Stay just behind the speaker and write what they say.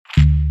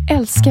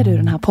Älskar du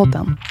den här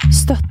podden?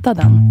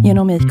 Stötta den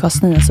genom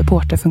IKAs nya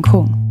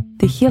supporterfunktion.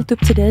 Det är helt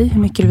upp till dig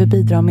hur mycket du vill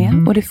bidra med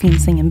och det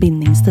finns ingen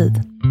bindningstid.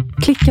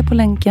 Klicka på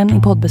länken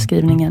i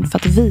poddbeskrivningen för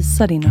att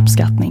visa din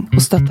uppskattning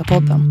och stötta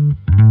podden.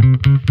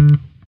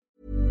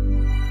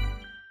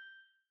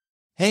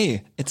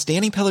 Hey, it's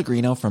Danny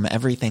Pellegrino from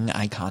Everything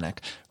Iconic.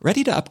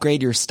 Ready to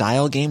upgrade your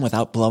style game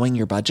without blowing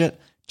your budget?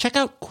 Check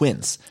out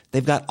Quince.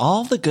 They've got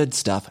all the good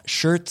stuff,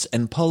 shirts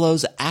and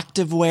polos,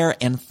 activewear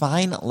and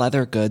fine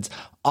leather goods,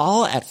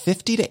 all at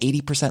 50 to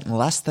 80%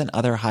 less than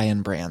other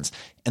high-end brands.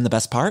 And the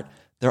best part?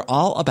 They're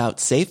all about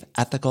safe,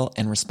 ethical,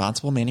 and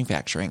responsible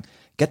manufacturing.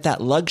 Get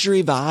that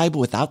luxury vibe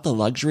without the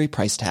luxury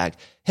price tag.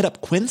 Hit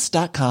up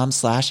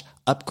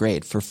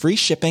quince.com/upgrade for free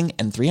shipping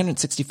and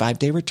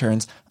 365-day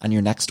returns on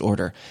your next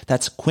order.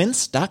 That's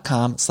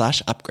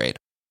quince.com/upgrade.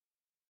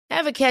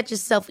 Ever catch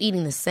yourself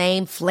eating the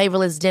same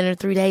flavorless dinner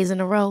 3 days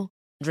in a row?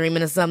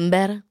 Dreaming of something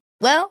better?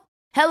 Well,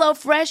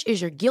 HelloFresh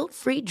is your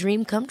guilt-free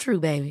dream come true,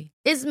 baby.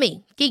 It's me,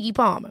 Keke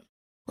Palmer.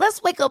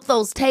 Let's wake up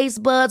those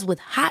taste buds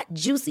with hot,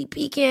 juicy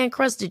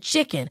pecan-crusted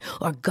chicken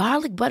or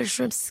garlic butter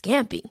shrimp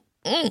scampi.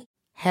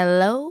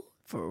 Hello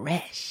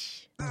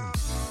Fresh.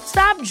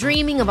 Stop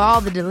dreaming of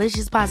all the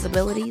delicious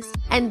possibilities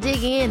and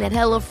dig in at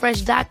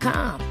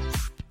HelloFresh.com.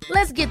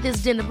 Let's get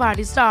this dinner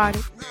party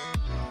started.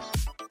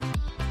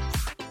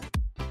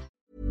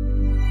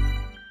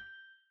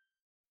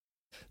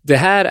 Det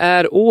här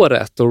är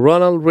året då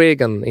Ronald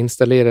Reagan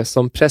installerades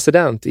som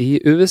president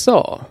i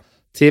USA.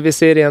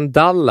 TV-serien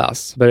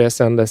Dallas börjar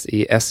sändas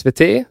i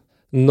SVT.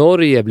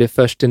 Norge blir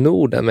först i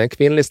Norden med en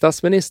kvinnlig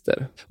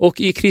statsminister.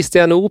 Och i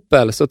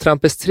Kristianopel så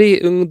trampas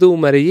 3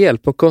 ungdomar ihjäl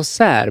på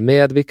konsert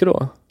med vilka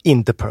då?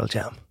 Inte Pearl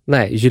Jam.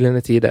 Nej,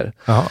 Gyllene Tider.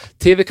 Aha.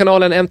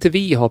 TV-kanalen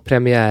MTV har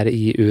premiär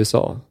i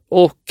USA.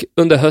 Och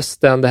under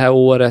hösten det här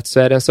året så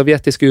är det en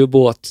sovjetisk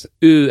ubåt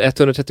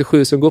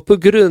U-137 som går på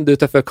grund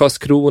utanför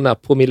Karlskrona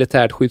på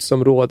militärt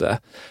skyddsområde.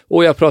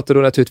 Och jag pratar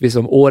då naturligtvis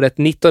om året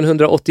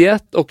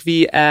 1981 och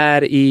vi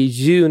är i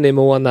juni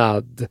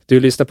månad. Du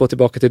lyssnar på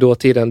Tillbaka till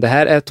dåtiden. Det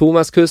här är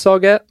Thomas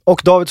Kushage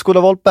och David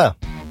Skola-Volpe.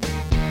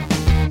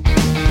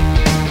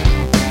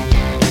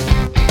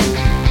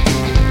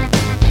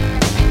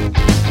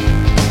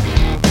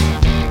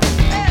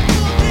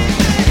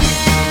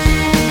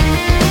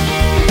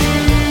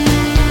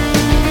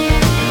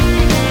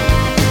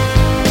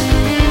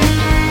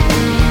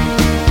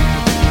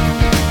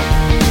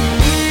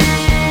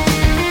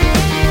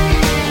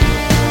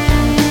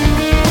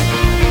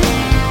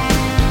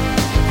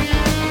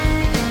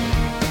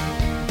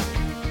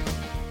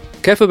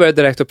 Kan jag få börja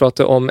direkt och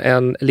prata om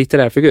en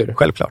litterär figur?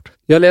 Självklart.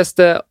 Jag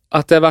läste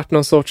att det har varit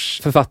någon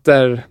sorts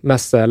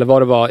författarmässa eller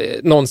vad det var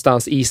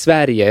någonstans i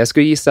Sverige. Jag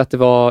skulle gissa att det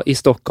var i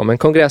Stockholm. En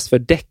kongress för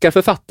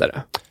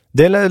deckarförfattare.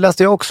 Det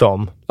läste jag också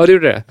om. Ja, det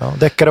gjorde det. Ja,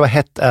 deckare var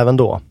hett även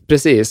då.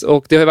 Precis,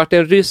 och det har varit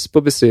en ryss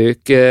på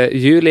besök,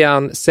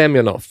 Julian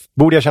Semyonov.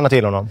 Borde jag känna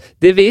till honom?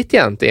 Det vet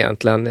jag inte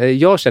egentligen.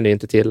 Jag känner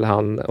inte till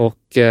han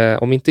och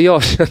om inte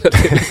jag känner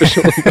till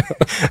personen.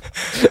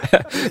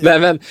 Nej,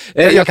 men,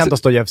 jag kan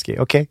Dostojevskij,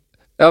 okej?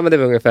 Ja, men det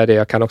var ungefär det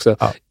jag kan också.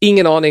 Ja.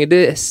 Ingen aning,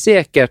 det är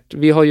säkert,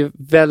 vi har ju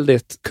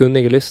väldigt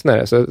kunniga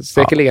lyssnare, så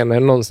säkerligen är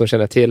det någon som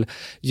känner till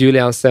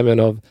Julian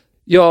Semyonov.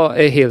 Jag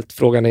är helt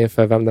frågan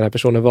inför vem den här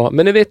personen var,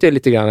 men nu vet jag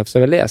lite grann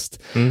eftersom jag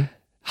läst.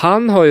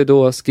 Han har ju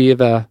då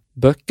skrivit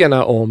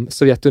böckerna om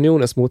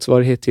Sovjetunionens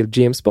motsvarighet till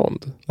James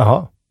Bond.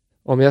 Aha.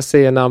 Om jag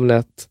säger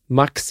namnet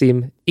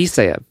Maxim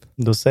Isaev.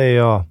 Då säger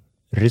jag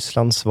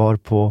Rysslands svar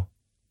på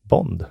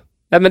Bond.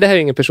 Nej, men det här är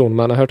ingen person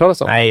man har hört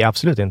talas om. Nej,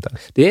 absolut inte.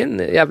 Det är en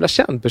jävla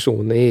känd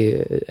person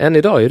än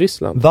idag i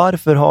Ryssland.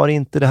 Varför har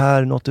inte det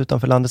här nått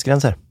utanför landets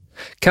gränser?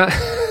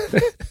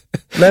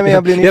 Nej, men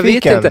jag blir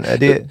nyfiken. Jag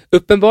vet inte.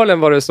 Uppenbarligen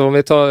var det så, om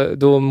vi tar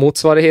då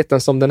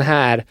motsvarigheten som den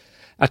här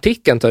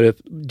artikeln tar upp,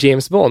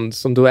 James Bond,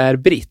 som då är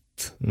britt.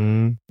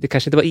 Det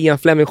kanske inte var Ian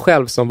Fleming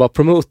själv som var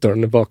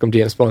promotorn bakom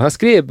James Bond. Han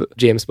skrev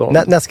James Bond.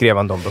 När skrev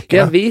han de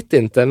böckerna? Jag vet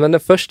inte, men den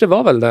första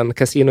var väl den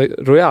Casino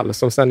Royale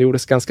som sen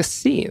gjordes ganska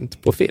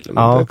sent på film.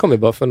 Ja. Det kom ju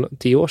bara för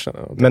 10 år sedan.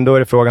 Men då är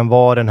det frågan,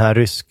 var den här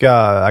ryska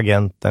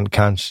agenten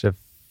kanske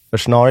för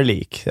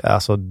snarlik?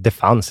 Alltså, det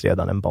fanns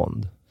redan en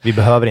Bond. Vi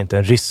behöver inte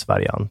en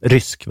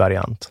rysk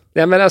variant.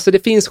 Ja, men alltså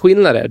det finns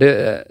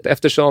skillnader.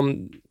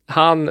 Eftersom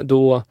han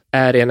då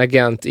är en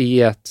agent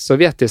i ett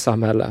sovjetiskt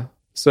samhälle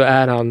så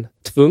är han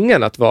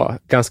tvungen att vara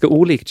ganska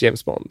olik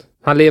James Bond.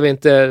 Han lever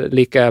inte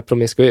lika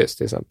promiskuöst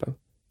till exempel.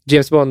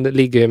 James Bond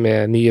ligger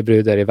med nya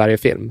brudar i varje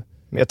film.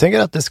 Men jag tänker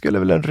att det skulle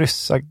väl en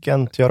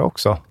ryssagent göra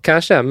också?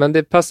 Kanske, men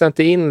det passar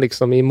inte in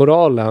liksom i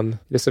moralen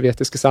i det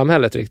sovjetiska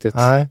samhället riktigt.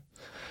 Nej.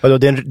 Och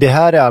det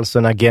här är alltså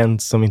en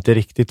agent som inte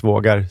riktigt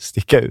vågar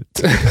sticka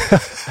ut.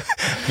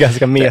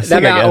 Ganska mesig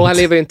agent. Och han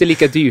lever ju inte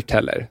lika dyrt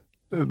heller.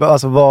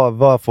 Alltså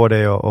vad får det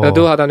att... Ja,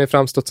 då hade han ju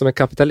framstått som en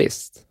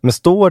kapitalist. Men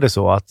står det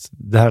så att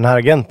den här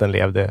agenten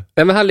levde?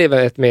 Nej, men han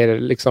lever ett mer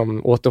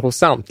liksom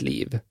återhållsamt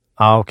liv.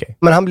 Okej.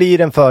 Men han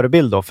blir en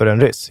förebild då för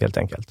en ryss helt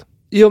enkelt?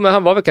 Jo, men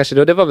han var väl kanske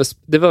då,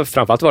 det var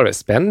framförallt var det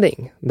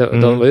spänning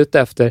de var ute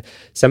efter.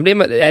 Sen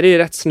är det ju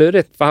rätt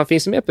snurrigt, för han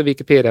finns ju med på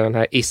Wikipedia, den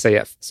här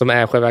Isaev, som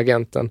är själva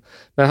agenten.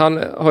 Men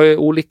han har ju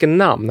olika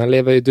namn, han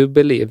lever ju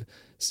dubbelliv.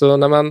 Så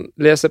när man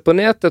läser på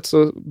nätet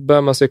så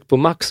bör man söka på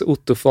Max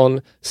Otto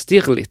von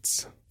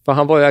Stirlitz. För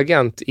han var ju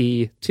agent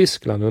i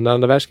Tyskland under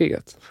andra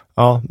världskriget.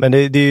 Ja, men det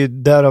är ju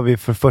där har vi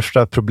för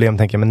första problem,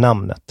 tänker jag, med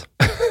namnet.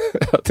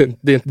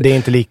 Det är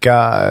inte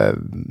lika...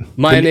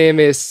 My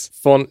name is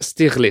von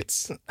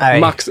Stirlitz. Nej.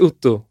 Max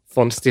Otto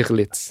von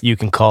Stirlitz. You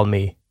can call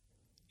me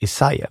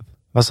Isaev.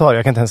 Vad sa du?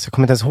 Jag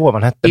kommer inte ens ihåg vad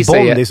han hette.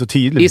 Isaev. Bond är så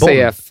tydligt.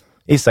 Isaev.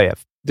 Isaev.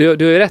 Du har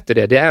ju rätt i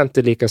det. Det är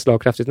inte lika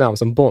slagkraftigt namn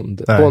som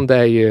Bond. Nej. Bond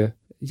är ju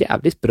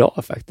jävligt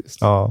bra faktiskt.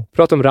 Ja.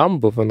 Prata om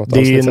Rambo för något Det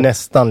är ju avsnitt.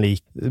 nästan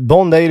lik.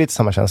 Bond är ju lite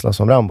samma känsla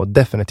som Rambo,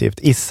 definitivt.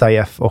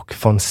 Isaev och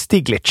von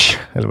Stiglitz,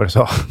 eller vad du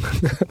sa.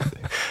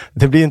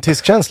 Det blir en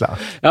tysk känsla.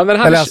 Ja,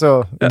 men Eller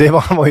alltså,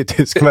 han var ju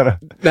tysk, men...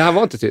 Nej, han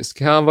var inte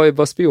tysk. Han var ju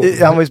bara spion.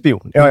 Han var ju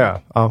spion,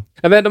 ja. Ja,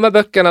 men de här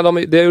böckerna,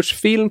 det har gjorts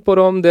film på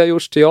dem, det har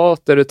gjorts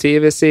teater och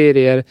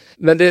tv-serier.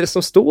 Men det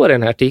som står i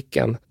den här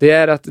artikeln, det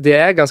är att det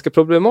är ganska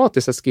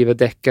problematiskt att skriva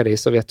deckare i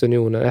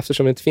Sovjetunionen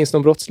eftersom det inte finns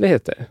någon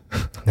brottslighet där.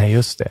 Nej,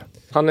 just det.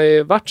 Han har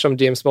ju varit som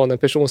James Bond en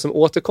person som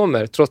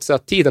återkommer trots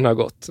att tiden har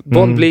gått.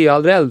 Bond blir ju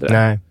aldrig äldre.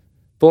 Nej.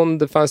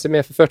 Bond fanns ju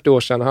med för 40 år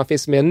sedan och han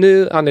finns med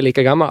nu, han är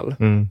lika gammal.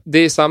 Det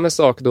är samma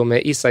sak då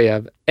med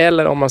Isaev,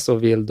 eller om man så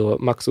vill då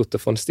Max Otto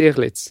von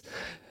Stirlitz.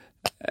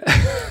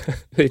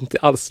 Det är inte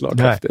alls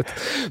slagkraftigt.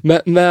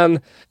 Men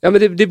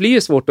det blir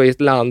ju svårt då i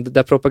ett land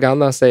där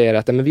propagandan säger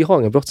att men vi har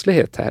ingen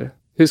brottslighet här.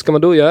 Hur ska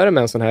man då göra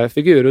med en sån här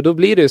figur? Och då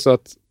blir det ju så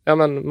att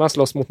man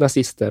slåss mot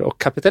nazister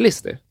och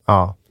kapitalister.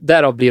 Ja.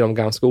 Därav blir de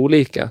ganska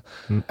olika.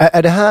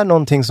 Är det här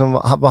någonting som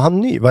var han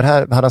ny?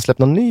 Hade han släppt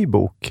någon ny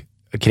bok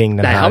kring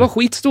den här? Nej, han var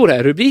skitstor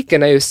här.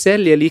 Rubriken är ju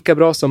säljer lika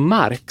bra som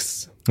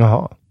Marx.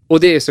 Jaha. Och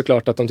det är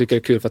såklart att de tycker det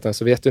är kul för att den är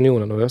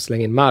Sovjetunionen och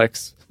slänger in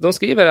Marx. De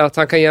skriver att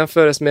han kan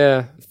jämföras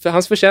med,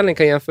 hans försäljning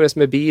kan jämföras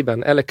med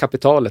Bibeln eller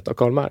Kapitalet av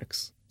Karl Marx.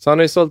 Så han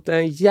har ju sålt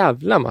en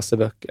jävla massa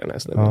böcker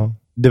nästan. Ja.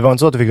 Det var inte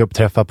så att du fick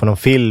uppträffa på någon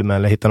film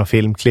eller hitta någon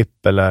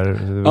filmklipp eller...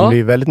 Du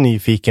blir väldigt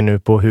nyfiken nu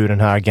på hur den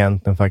här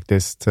agenten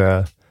faktiskt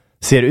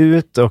ser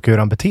ut och hur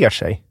han beter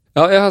sig.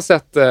 Ja, jag har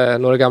sett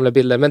några gamla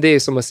bilder, men det är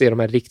som att se de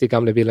här riktigt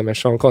gamla bilderna med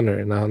Sean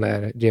Connery när han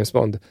är James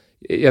Bond.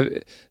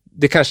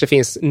 Det kanske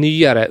finns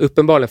nyare,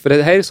 uppenbarligen, för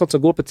det här är sånt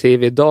som går på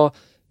tv idag.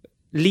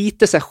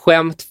 Lite så här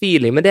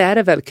skämtfeeling, men det är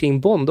det väl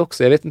kring Bond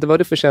också. Jag vet inte vad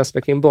det är för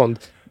känsla kring Bond.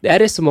 Är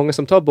det så många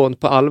som tar Bond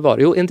på allvar?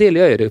 Jo, en del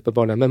gör ju det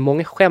uppenbarligen, men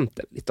många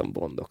skämtar lite om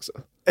Bond också.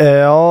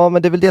 Ja,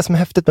 men det är väl det som är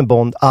häftigt med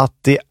Bond, att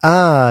det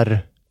är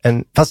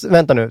fast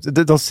vänta nu,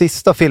 de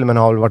sista filmerna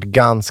har varit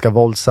ganska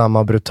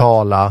våldsamma,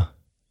 brutala.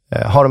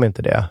 Har de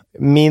inte det?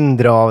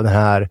 Mindre av den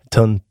här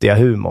töntiga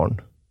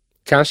humorn.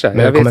 Kanske,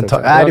 med jag vet inte.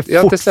 Det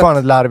är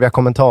fortfarande larviga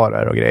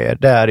kommentarer och grejer.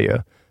 Det är det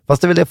ju.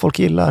 Fast det är väl det folk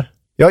gillar.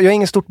 Jag är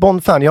ingen stort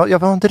Bond-fan. Jag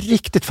har inte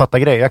riktigt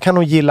fattat grejer. Jag kan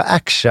nog gilla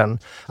action.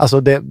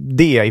 Alltså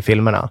det i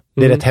filmerna.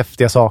 Det är rätt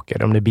häftiga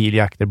saker. Om det är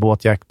biljakter,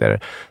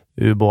 båtjakter,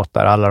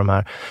 ubåtar, alla de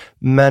här.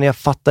 Men jag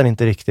fattar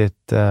inte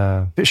riktigt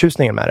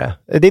tjusningen med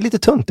det. Det är lite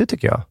töntigt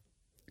tycker jag.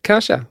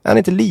 Kanske. Han är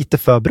inte lite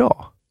för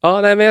bra.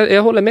 Ja, nej, men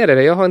jag håller med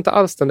dig. Jag har inte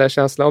alls den där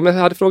känslan. Om jag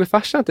hade frågat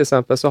farsan till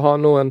exempel så har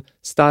han nog en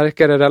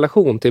starkare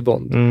relation till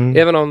Bond.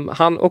 Även om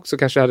han också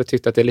kanske hade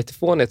tyckt att det är lite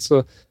fånigt.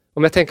 Så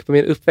om jag tänker på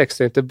min uppväxt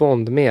så är inte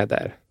Bond med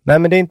där. Nej,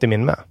 men det är inte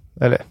min med.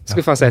 Eller?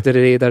 Skulle fan säga att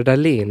Reidar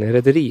Dahlin i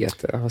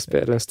Rederiet har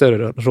spelat en större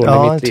roll i mitt liv.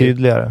 Ja,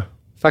 tydligare.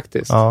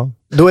 Faktiskt. Ja.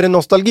 Då är det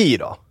nostalgi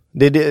då?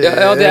 Det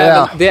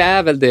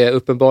är väl det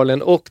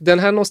uppenbarligen. Och den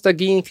här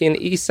nostalgin kring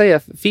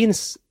Isaev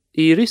finns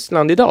i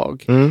Ryssland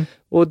idag.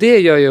 Och det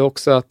gör ju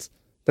också att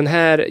den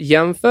här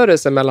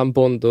jämförelsen mellan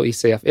Bond och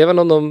Isaev, även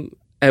om de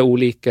är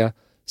olika,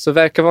 så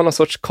verkar vara någon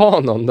sorts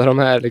kanon där de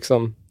här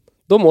liksom,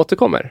 de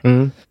återkommer.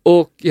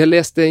 Och jag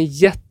läste en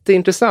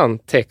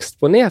jätteintressant text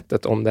på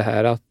nätet om det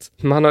här, att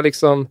man har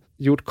liksom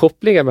gjort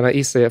kopplingar mellan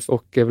Isaev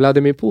och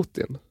Vladimir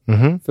Putin.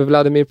 För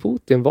Vladimir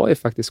Putin var ju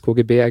faktiskt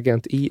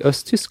KGB-agent i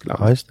Östtyskland.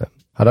 Ja, just det.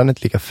 Hade han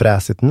ett lika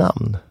fräsigt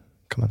namn?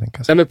 Kan man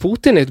tänka sig. Nej, men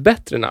Putin är ett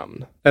bättre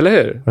namn, eller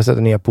hur? Har du sett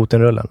den nya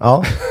Putin-rullen?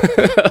 Ja.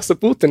 Alltså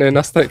Putin är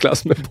nästan i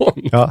klass med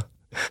Bond. Ja.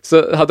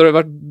 Så hade det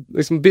varit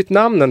liksom bytt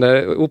namnen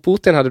där, och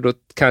Putin hade då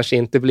kanske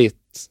inte blivit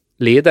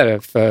ledare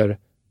för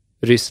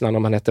Ryssland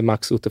om han hette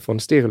Max Otto von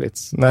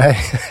Stirlitz. Nej,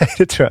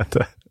 det tror jag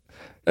inte.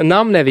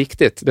 Namn är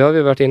viktigt, det har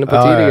vi varit inne på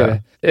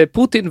tidigare. Ja.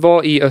 Putin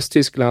var i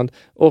Östtyskland,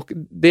 och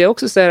det är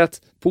också så här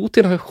att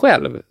Putin har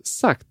själv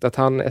sagt att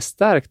han är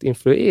starkt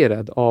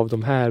influerad av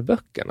de här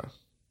böckerna.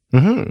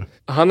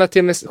 Han har till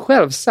och med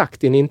själv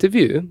sagt i en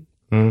intervju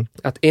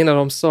att en av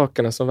de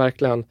sakerna som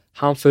verkligen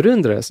han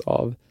förundrades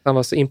av, han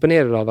var så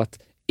imponerad av att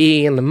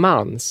en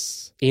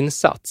mans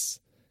insats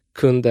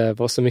kunde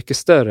vara så mycket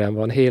större än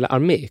vad en hel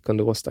armé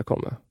kunde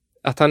åstadkomma.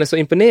 Att han är så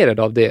imponerad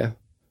av det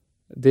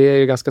är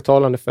ju ganska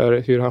talande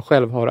för hur han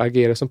själv har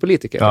agerat som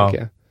politiker. Ja.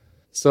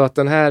 Så att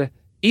den här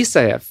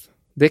Isaev,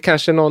 Det är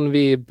kanske någon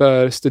vi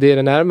bör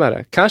studera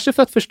närmare. Kanske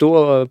för att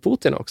förstå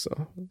Putin också.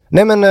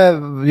 Nej, men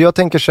jag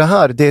tänker så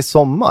här. Det är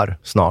sommar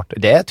snart.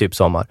 Det är typ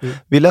sommar.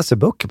 Vi läser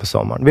böcker på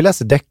sommaren. Vi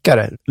läser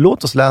deckare.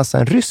 Låt oss läsa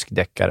en rysk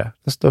deckare.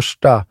 Den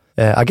största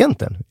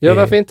agenten. Ja,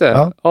 varför inte?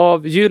 Ja.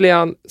 Av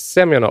Julian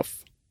Semyonov.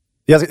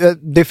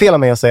 Det är fel av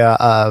mig att säga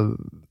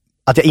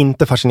att jag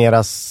inte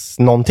fascineras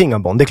någonting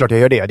av Bond. Det är klart jag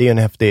gör det. Det är en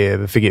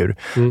häftig figur.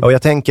 Och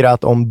jag tänker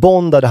att om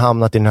Bond hade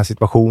hamnat i den här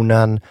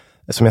situationen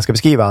som jag ska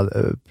beskriva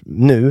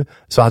nu,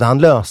 så hade han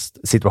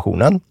löst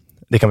situationen.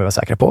 Det kan vi vara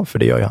säkra på, för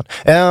det gör ju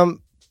han.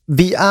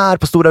 Vi är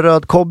på Stora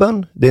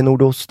Rödkobben. Det är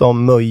nordost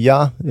om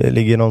Möja. Det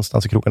ligger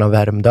någonstans i kroken av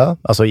Värmdö,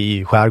 alltså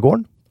i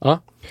skärgården. Ja.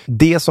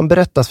 Det som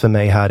berättas för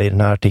mig här i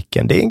den här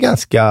artikeln, det är en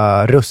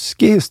ganska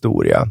ruskig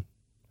historia.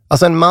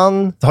 Alltså en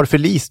man har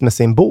förlist med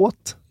sin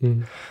båt.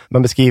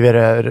 Man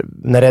beskriver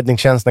när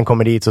räddningstjänsten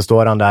kommer dit så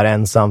står han där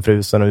ensam,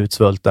 frusen och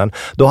utsvulten.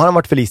 Då har han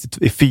varit förlist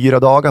i 4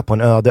 dagar på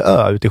en öde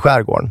ö ute i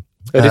skärgården.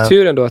 Är det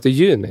tur ändå att det är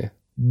juni?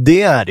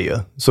 Det är det ju,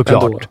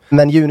 såklart. Ändå.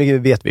 Men juni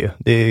vet vi ju,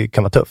 det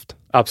kan vara tufft.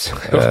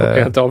 Absolut, jag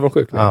är inte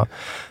avundsjuk. Ja.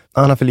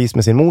 Han har förlist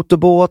med sin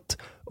motorbåt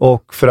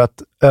och för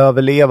att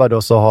överleva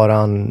då så har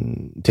han,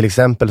 till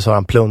exempel så har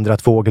han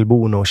plundrat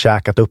fågelbon och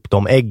käkat upp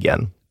de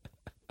äggen.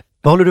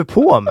 Vad håller du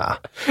på med?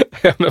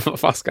 Ja, men vad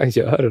fan ska han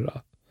göra då?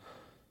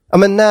 Ja,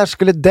 men när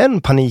skulle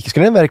den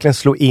verkligen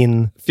slå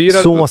in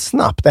så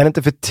snabbt? Är det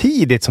inte för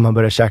tidigt som man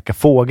börjar käka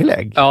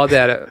fågelägg? Ja, det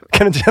är det.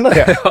 Kan du inte känna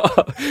det?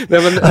 Ja,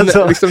 nej, men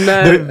alltså, liksom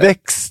när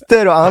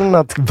växter och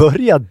annat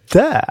börjar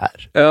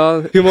där.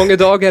 Ja, hur många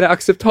dagar är det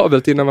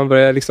acceptabelt innan man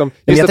börjar liksom...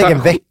 Men jag tänker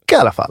en vecka i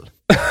alla fall.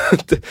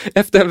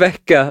 Efter en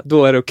vecka,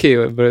 då är det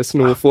okej att börja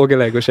sno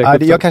fågelägg och käka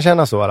upp. Jag kan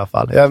känna så i alla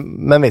fall.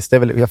 Men visst,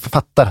 jag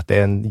fattar att det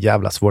är en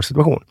jävla svår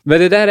situation. Men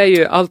det där är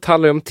ju, allt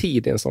handlar ju om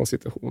tid i en sån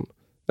situation.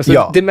 Alltså,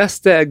 ja. Det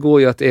mesta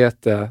går ju att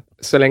äta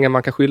så länge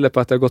man kan skylla på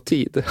att det har gått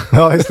tid.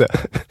 Ja, just det.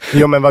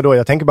 Jo, men vadå?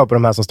 Jag tänker bara på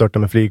de här som störtade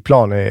med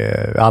flygplan i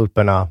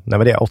Alperna, när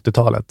var det?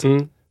 80-talet.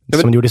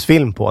 Som gjordes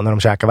film på när de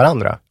käkar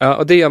varandra. Ja,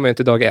 och det gör man ju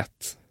inte dag 1.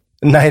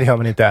 Nej, det gör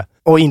man inte.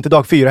 Och inte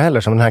dag 4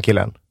 heller, som den här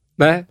killen.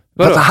 Nej.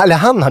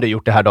 Han hade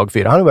gjort det här dag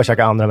 4. Han hade börjat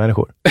käka andra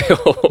människor.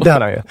 Det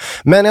hade han ju.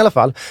 Men i alla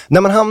fall,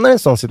 när man hamnar i en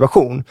sån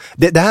situation,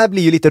 det här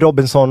blir ju lite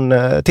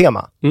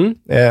Robinson-tema.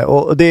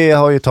 Och det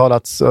har ju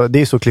talats,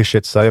 det är så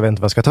klyschigt så jag vet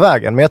inte vad jag ska ta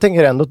vägen. Men jag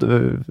tänker ändå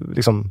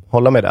liksom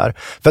hålla mig där.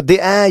 För det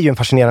är ju en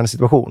fascinerande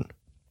situation.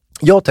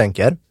 Jag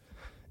tänker,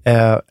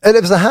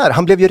 eller så här,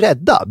 han blev ju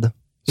räddad.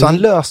 Så han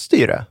löste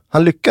ju det.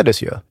 Han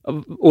lyckades ju.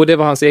 Och det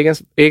var hans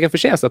egen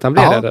förtjänst att han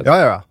blev räddad?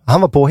 Ja.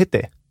 Han var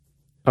påhittig.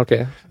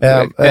 Okej.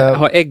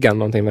 Har äggen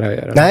någonting med det här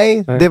att göra?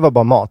 Nej, det var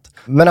bara mat.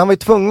 Men han var ju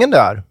tvungen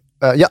där.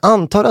 Jag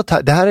antar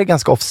att det här är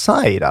ganska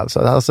offside alltså.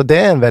 Alltså det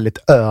är en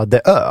väldigt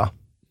öde ö.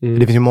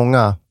 Det finns ju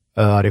många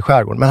öar i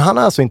skärgården. Men han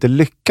har alltså inte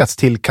lyckats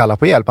tillkalla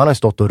på hjälp. Han har ju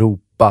stått och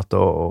ropat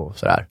och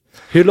sådär.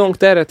 Hur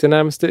långt är det till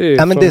närmaste ö?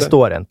 Nej, men det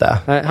står det inte.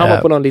 Nej, han var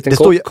på någon liten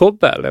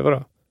kobbe eller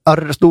vadå?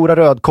 Stora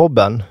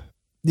Rödkobben.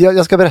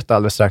 Jag ska berätta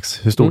alldeles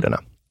strax hur stor den är.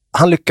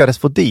 Han lyckades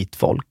få dit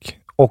folk.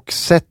 Och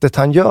sättet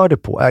han gör det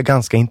på är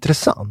ganska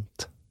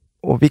intressant.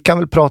 Och vi kan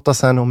väl prata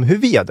sen om hur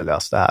vi hade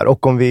löst det här.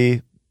 Och om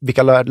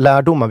vilka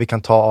lärdomar vi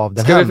kan ta av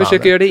den här mannen. Ska vi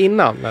försöka göra det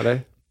innan,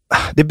 eller?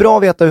 Det är bra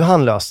att veta hur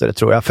han löste det,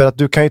 tror jag. För att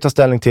du kan ju ta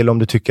ställning till om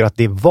du tycker att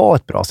det var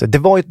ett bra sätt. Det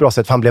var ett bra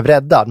sätt för han blev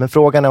räddad. Men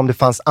frågan är om det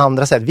fanns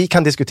andra sätt. Vi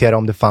kan diskutera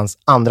om det fanns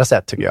andra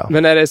sätt, tycker jag.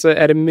 Men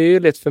är det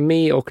möjligt för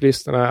mig och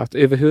lyssnarna att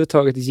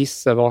överhuvudtaget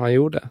gissa vad han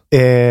gjorde?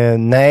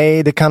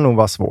 Nej, det kan nog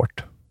vara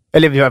svårt.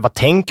 Eller vad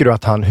tänker du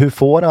att hur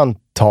får han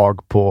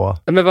tag på...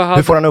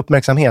 Hur får han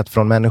uppmärksamhet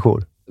från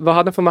människor? Vad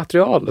hade han för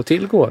material att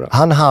tillgå då?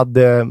 Han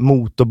hade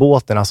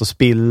motorbåten, alltså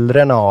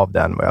spillrorna av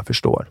den, vad jag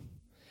förstår.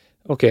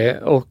 Okej,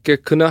 och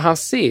kunde han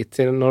se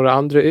till några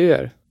andra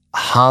öar?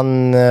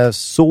 Han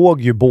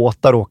såg ju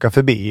båtar åka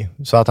förbi,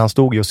 så att han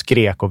stod ju och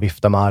skrek och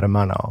viftade med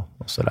armarna och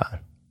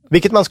sådär.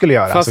 Vilket man skulle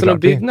göra. Fanns det någon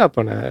byggnad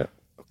på den här?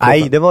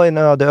 Nej, det var en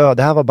öde ö.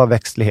 Det här var bara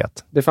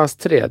växtlighet. Det fanns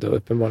träd då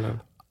uppenbarligen?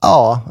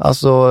 Ja,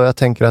 alltså jag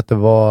tänker att det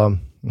var...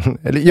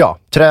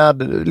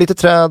 lite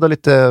träd och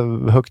lite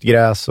högt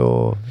gräs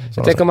och...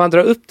 Tänk om man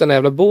drar upp den här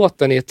jävla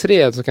båten i ett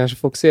träd så kanske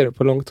folk ser det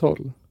på långt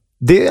håll.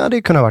 Det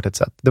hade kunnat ha varit ett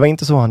sätt. Det var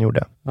inte så han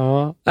gjorde.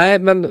 Ja, nej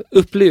men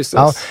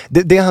upplysas.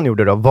 Ja, det han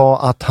gjorde då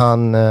var att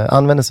han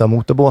använde sig av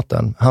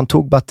motorbåten. Han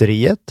tog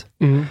batteriet,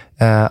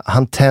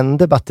 han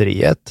tände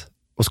batteriet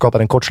och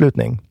skapade en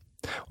kortslutning.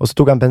 Och så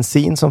tog han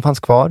bensin som fanns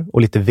kvar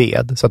och lite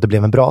ved så att det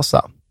blev en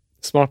brasa.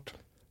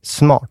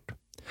 Smart.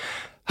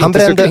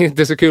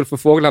 Inte så kul för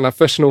fåglarna.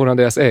 Först snor han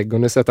deras ägg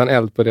och nu sätter han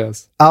eld på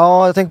deras.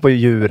 Ja, jag tänker på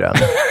djuren.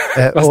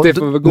 Fast det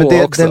får väl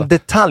gå också. Den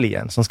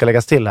detaljen som ska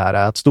läggas till här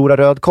är att Stora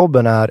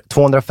Rödkobben är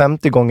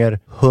 250 gånger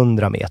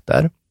 100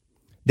 meter.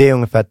 Det är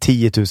ungefär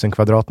 10 000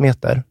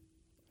 kvadratmeter.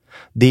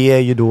 Det är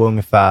ju då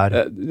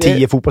ungefär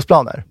 10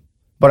 fotbollsplaner.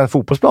 Bara en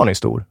fotbollsplan är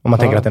stor om man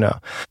tänker att det är en ö.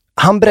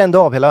 Han brände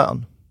av hela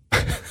ön.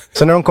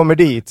 Så när de kommer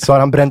dit så har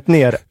han bränt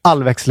ner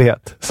all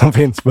växtlighet som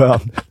finns på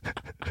ön.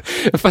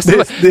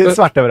 Det är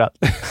svart överallt.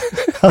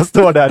 Han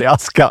står där i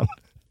askan.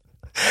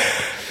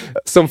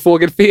 Som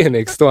fågel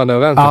Fenix står han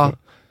och väntar. Ja,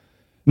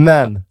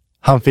 men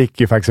Han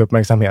fick ju faktiskt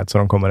uppmärksamhet så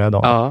de kommer rädda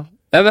honom.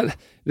 Ja, men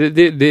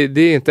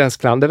det är inte ens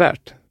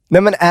klandervärt.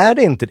 Nej, men är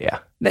det inte det?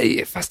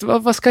 Nej, fast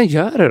vad ska han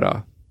göra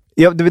då?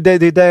 Ja, det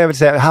är det jag vill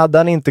säga. Hade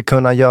han inte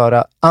kunnat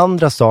göra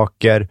andra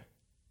saker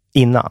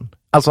innan?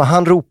 Alltså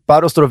han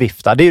ropar och står och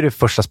viftar. Det är det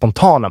första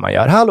spontana man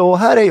gör. Hallå,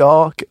 här är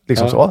jag.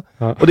 Liksom så.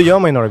 Ja. Och det gör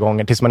man ju några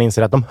gånger tills man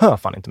inser att de hör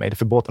fan inte mig.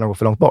 För båtarna går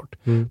för långt bort.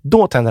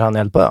 Då tänder han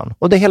eld på ön.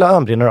 Och det hela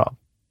ön brinner av.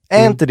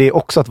 Är inte det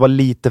också att vara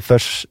lite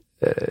för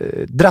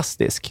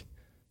drastisk?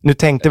 Nu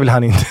tänkte väl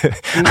han inte...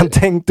 Han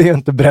tänkte ju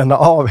inte bränna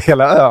av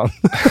hela ön.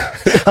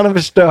 Han har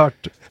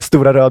förstört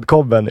Stora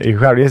Rödkobben i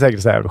själv. Det är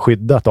säkert så här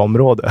skyddat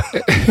område.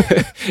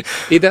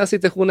 I den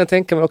situationen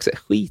tänker man också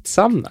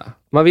skitsamma.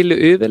 Man vill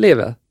ju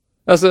överleva.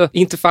 Alltså,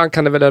 inte fan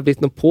kan det väl ha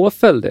blivit någon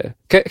påföljd där.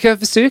 Kan jag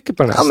försöka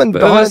på den här?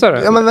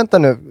 Ja, men vänta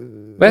nu.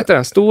 Vad heter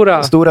den?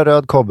 Stora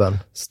Rödkobben.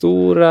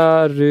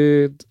 Stora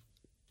Rödkobben.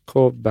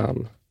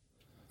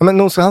 Ja, men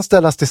nog ska han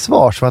ställas till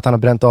svars för att han har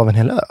bränt av en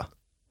hel ö.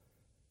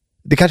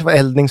 Det kanske var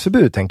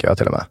eldningsförbud, tänker jag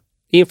till och med.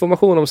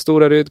 Information om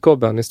Stora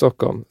Rödkobben i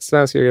Stockholm.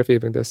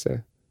 Svenskgeografi.se.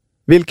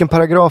 Vilken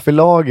paragraf i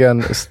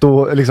lagen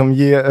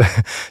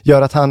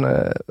gör att han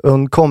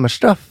undkommer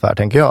straff här,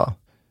 tänker jag?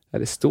 Ja,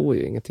 det står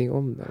ju ingenting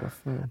om det.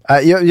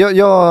 Jag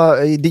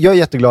är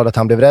jätteglad att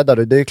han blev räddad.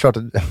 Och det är klart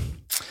att...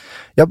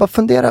 Jag bara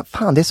funderar,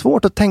 fan det är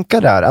svårt att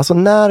tänka där. Alltså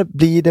när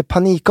blir det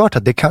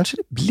panikartat? Det kanske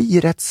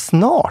blir rätt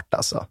snart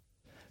alltså.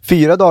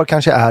 4 dagar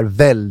kanske är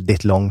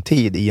väldigt lång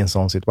tid i en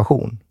sån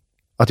situation.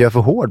 Att jag är för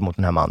hård mot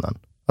den här mannen.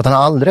 Att han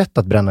har all rätt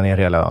att bränna ner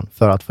hela ön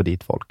för att få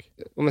dit folk.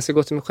 Om jag ska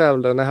gå till mig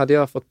själv då, när hade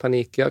jag fått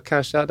panik? Jag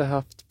kanske hade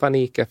haft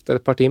panik efter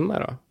ett par timmar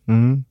då.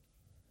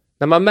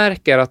 När man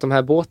märker att de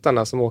här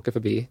båtarna som åker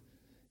förbi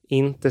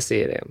inte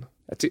ser en.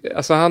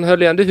 Alltså han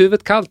höll ju ändå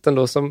huvudet kallt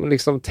ändå. Som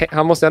liksom,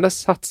 han måste ändå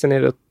satt sig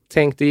ner och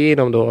tänkte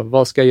igenom då,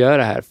 vad ska jag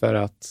göra här för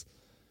att...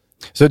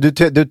 Så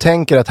du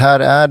tänker att här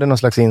är det någon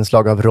slags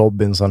inslag av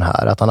Robinson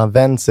här. Att han har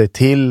vänt sig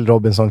till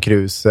Robinson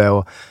Crusoe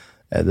och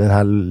den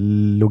här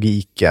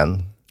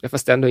logiken. Ja,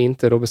 fast ändå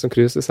inte. Robinson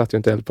Crusoe satt ju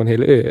inte eld på en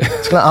hel ö.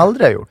 Skulle han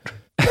aldrig ha gjort?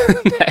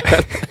 Nej.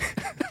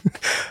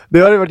 Det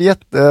har ju varit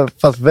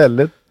fast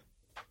väldigt...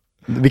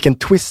 Vilken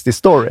twist i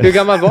story. Hur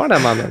gammal var den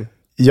här mannen?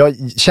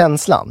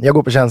 Känslan. Jag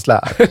går på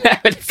känsla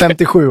här.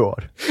 57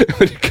 år.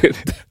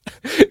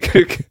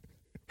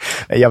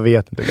 Jag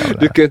vet inte hur gammal.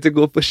 Du kan inte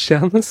gå på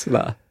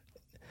känsla.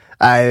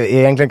 Nej,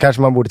 egentligen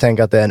kanske man borde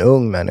tänka att det är en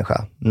ung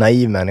människa.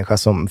 Naiv människa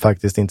som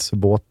faktiskt inte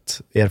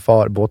är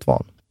så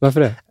båtvan. Varför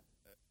det?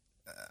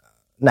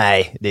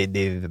 Nej,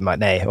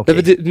 nej, okej.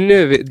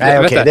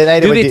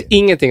 Du vet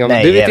ingenting om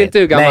det. Du vet inte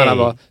hur gammal han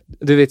var.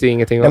 Du vet ju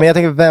ingenting om. Nej, men jag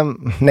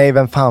tänker,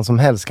 vem fan som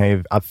helst kan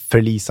ju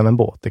förlisa med en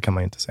båt. Det kan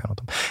man ju inte säga något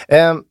om.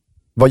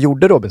 Vad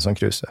gjorde Robinson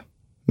Crusoe?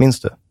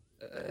 Minns du?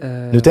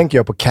 Nu tänker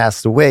jag på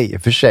Castaway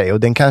för sig. Och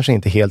den kanske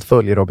inte helt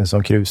följer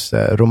Robinson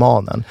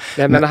Crusoe-romanen.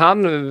 Nej, men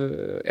han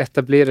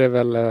etablerar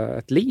väl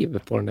ett liv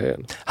på den där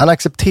ön. Han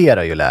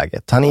accepterar ju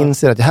läget. Han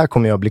inser att här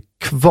kommer jag bli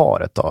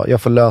kvar ett tag.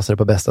 Jag får lösa det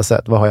på bästa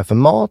sätt. Vad har jag för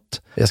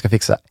mat? Jag ska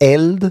fixa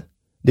eld.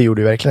 Det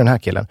gjorde ju verkligen den här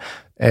killen.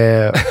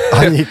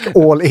 Han gick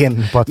all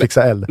in på att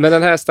fixa eld. Men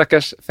den här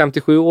stackars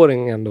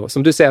 57-åringen då,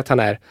 som du säger att han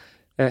är,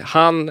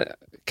 han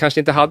kanske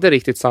inte hade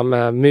riktigt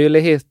samma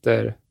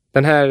möjligheter.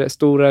 Den här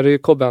Stora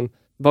Rödkobben,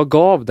 vad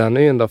gav den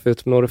ön då,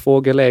 förutom några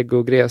fågelägg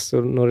och gräs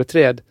och några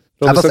träd?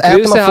 Robinson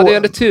Crusoe hade ju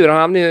ändå tur, han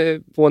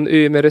hamnade på en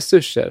ö med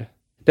resurser.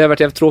 Det hade varit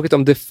jävligt tråkigt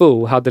om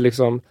Defoe hade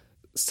liksom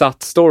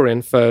satt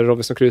storyn för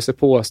Robinson Crusoe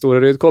på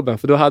Stora Rödkobben,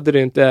 för då hade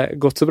det inte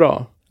gått så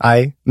bra.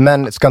 Nej,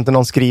 men ska inte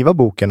någon skriva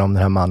boken om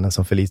den här mannen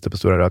som förliste på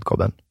Stora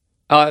Rödkobben?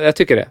 Ja, jag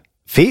tycker det.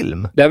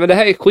 Film? Nej, men det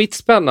här är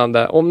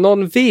skitspännande. Om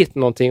någon vet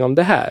någonting om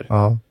det här,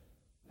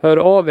 hör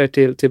av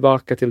er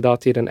tillbaka till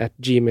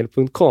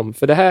datiden@gmail.com,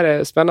 för det här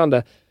är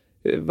spännande.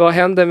 Vad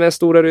hände med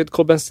Stora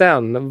Rödkobben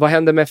sen? Vad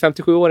hände med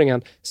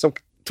 57-åringen som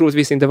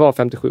troligtvis inte var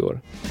 57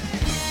 år?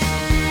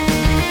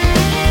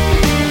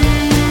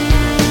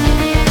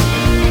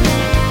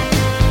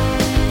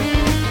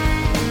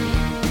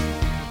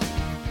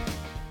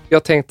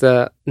 Jag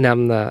tänkte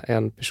nämna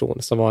en person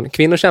som var en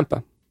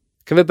kvinnokämpe.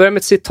 Kan vi börja med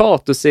ett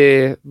citat och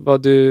se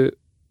vad du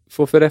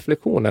får för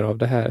reflektioner av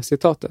det här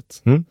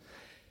citatet?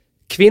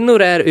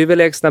 Kvinnor är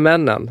överlägsna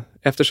männen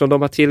eftersom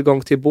de har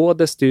tillgång till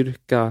både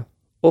styrka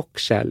och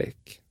kärlek.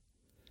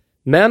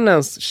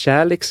 Männens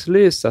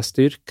kärlekslösa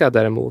styrka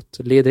däremot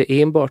leder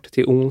enbart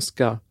till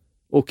ondska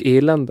och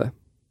elände.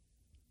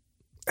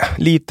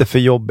 Lite för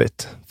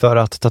jobbigt för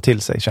att ta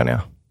till sig, känner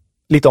jag.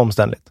 Lite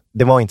omständligt.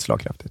 Det var inte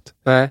slagkraftigt.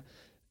 Nej.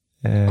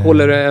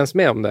 Håller du ens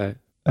med om det?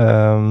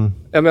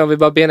 Ja, men om vi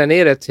bara benar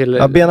ner det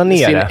till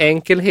sin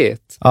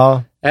enkelhet.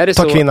 Ja, är det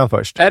ta så, kvinnan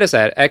först. Är det så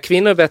här, är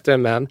kvinnor bättre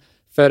än män?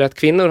 För att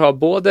kvinnor har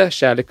både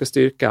kärlek och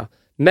styrka.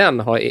 Män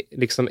har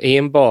liksom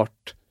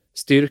enbart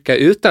styrka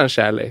utan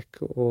kärlek.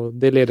 Och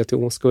det leder till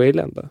ondska och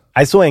elände.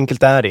 Nej, så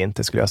enkelt är det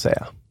inte, skulle jag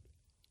säga.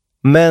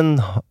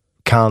 Män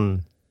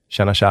kan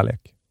känna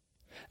kärlek.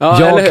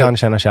 Ja, jag kan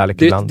känna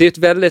kärlek ibland. Det är ett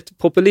väldigt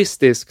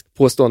populistiskt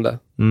påstående.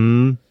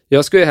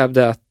 Jag skulle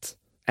hävda att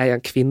är jag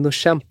en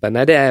kvinnokämpe?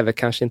 Nej, det är väl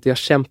kanske inte. Jag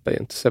kämpar ju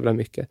inte så jävla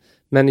mycket.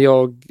 Men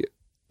jag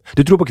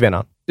Du tror på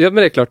kvinnan? Ja, men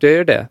det är klart jag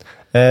gör det.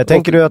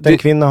 Tänker du att en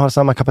kvinna har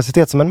samma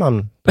kapacitet som en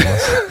man?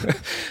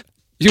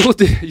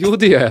 Jo,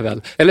 det gör jag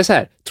väl. Eller så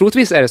här,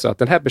 troligtvis är det så att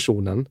den här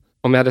personen,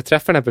 om jag hade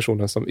träffat den här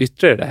personen som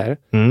yttrade det här,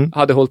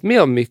 hade hållit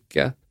med om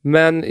mycket.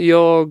 Men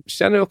jag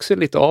känner också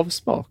lite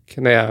avsmak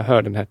när jag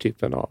hör den här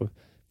typen av...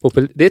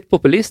 Det är ett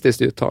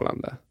populistiskt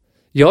uttalande.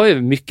 Jag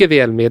är mycket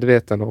väl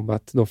medveten om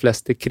att de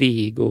flesta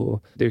krig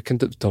och det kan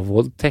ta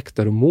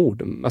våldtäkter och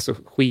mord, alltså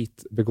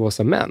skit begås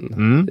av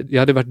män. Jag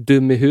hade varit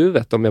dum i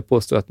huvudet om jag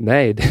påstår att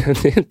nej,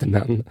 det är inte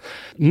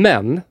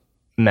män.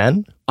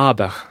 Men?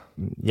 Aber.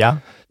 Ja.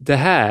 Det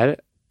här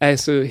är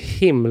så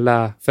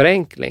himla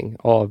förenkling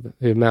av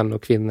hur män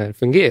och kvinnor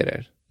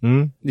fungerar.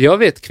 Jag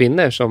vet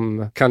kvinnor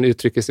som kan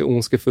uttrycka sig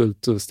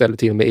ondskefullt och ställa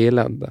till med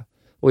elände.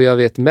 Och jag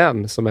vet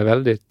män som är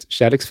väldigt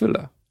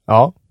kärleksfulla.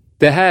 Ja.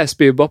 Det här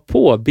spyr bara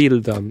på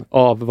bilden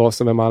av vad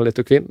som är manligt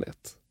och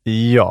kvinnligt.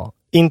 Ja,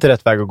 inte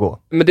rätt väg att gå.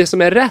 Men det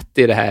som är rätt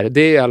i det här,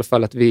 det är i alla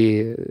fall att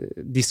vi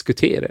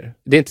diskuterar.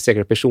 Det är inte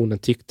säkert att personen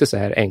tyckte så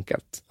här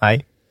enkelt.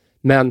 Nej.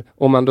 Men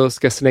om man då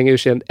ska slänga ur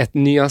sig ett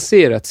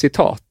nyanserat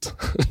citat,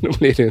 då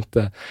blir det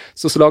inte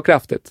så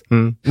slagkraftigt.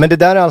 Men det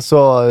där är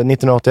alltså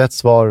 1981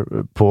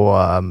 svar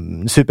på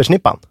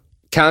Supersnippan?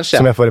 Kanske.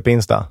 Som jag får det på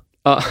Insta.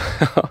 Ja,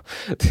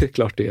 det är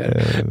klart det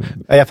är.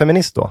 Är jag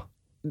feminist då?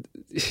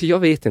 Jag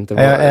vet inte.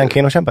 Är jag en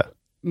kvinnokämpe?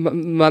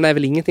 Man är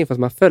väl ingenting för att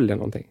man följer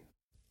någonting.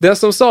 Den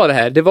som sa det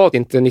här, det var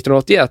inte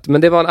 1981,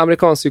 men det var en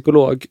amerikansk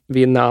psykolog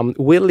vid namn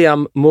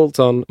William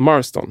Moulton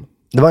Marston.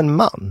 Det var en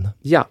man?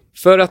 Ja.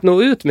 För att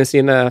nå ut med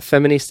sina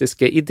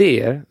feministiska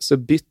idéer så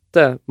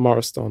bytte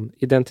Marston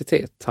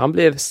identitet. Han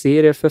blev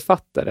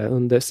serieförfattare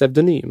under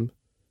pseudonym.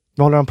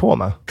 Vad håller han på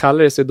med?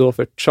 Kallade sig då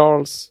för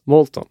Charles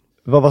Moulton.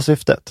 Vad var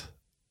syftet?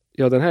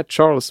 Ja, den här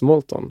Charles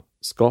Moulton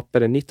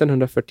skapade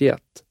 1941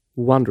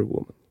 Wonder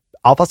Woman.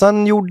 Ja, fast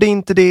han gjorde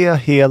inte det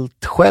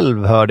helt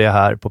själv, hörde jag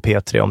här på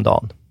P3 om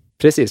dagen.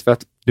 Precis, för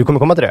att... Du kommer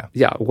komma till det?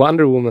 Ja,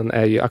 Wonder Woman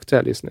är ju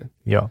aktuell just nu.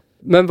 Ja.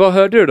 Men vad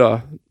hörde du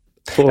då?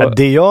 Ja,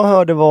 det jag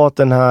hörde var att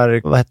den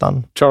här, vad hette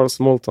han? Charles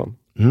Moulton.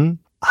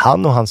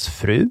 Han och hans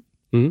fru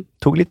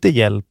tog lite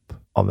hjälp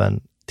av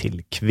en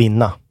till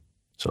kvinna.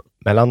 Så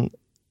mellan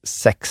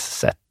 6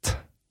 sätt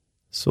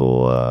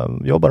så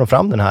jobbar de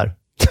fram den här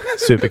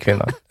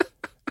superkvinnan.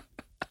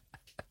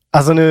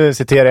 Alltså nu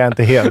citerar jag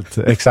inte helt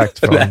exakt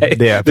från Nej,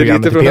 det programmet. det är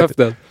lite från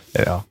höften.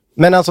 Ja.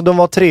 Men alltså de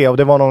var 3 och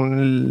det var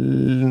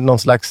någon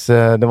slags,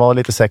 det var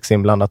lite sex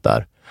inblandat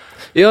där.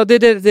 Ja, det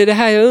är det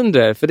här jag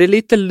undrar. För det är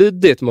lite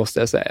luddigt måste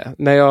jag säga.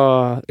 När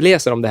jag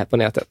läser om det här på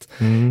nätet.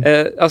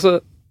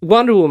 Alltså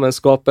Wonder Woman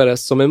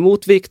skapades som en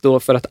motvikt då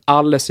för att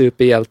alla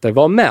superhjältar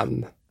var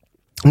män.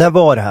 När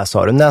var det här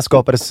sa du? När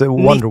skapades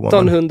Wonder Woman?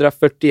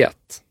 1941.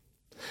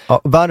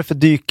 Ja, varför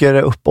dyker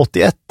det upp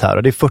 81 här?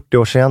 Och det är 40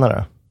 år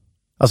senare.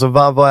 Alltså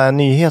vad är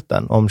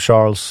nyheten om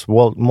Charles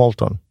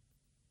Moulton?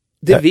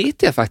 Det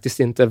vet jag faktiskt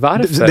inte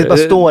varför. Det bara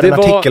står en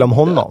artikel om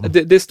honom.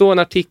 Det står en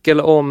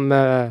artikel om...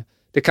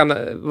 Det kan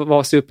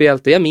vara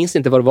superhjälte. Jag minns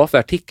inte vad det var för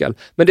artikel.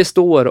 Men det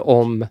står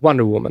om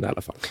Wonder Woman i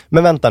alla fall.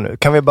 Men vänta nu,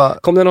 kan vi bara...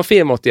 Kom det någon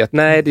film 81?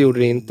 Nej, det gjorde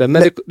det inte.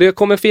 Men det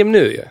kommer en film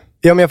nu ju.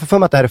 Ja, men jag får för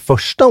mig att det här är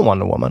första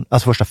Wonder Woman.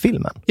 Alltså första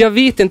filmen. Jag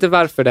vet inte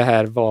varför det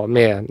här var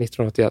med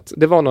 1981.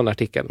 Det var någon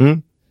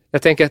artikel.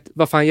 Jag tänker att,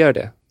 vad fan gör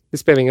det? Det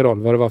spelar ingen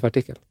roll vad det var för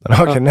artikel.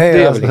 Okay, nej,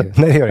 det gör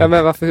det. Ja,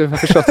 men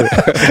varför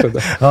tjatar du?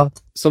 Ja.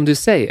 Som du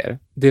säger,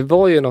 det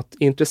var ju något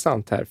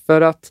intressant här.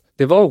 För att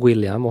det var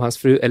William och hans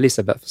fru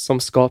Elizabeth som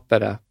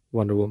skapade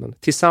Wonder Woman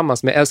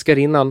tillsammans med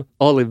älskarinnan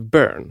Olive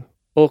Byrne.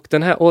 Och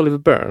den här Olive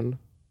Byrne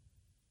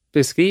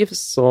beskrivs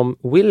som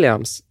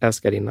Williams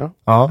älskarinna.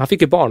 Ja. Han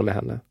fick ju barn med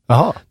henne.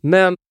 Aha.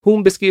 Men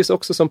hon beskrivs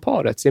också som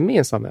parets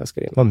gemensamma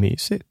älskarinna. Vad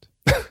mysigt.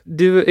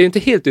 Du är ju inte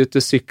helt ute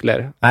och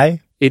cyklar.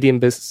 Nej. I din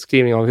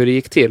beskrivning av hur det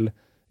gick till.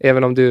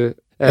 Även om du...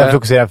 Jag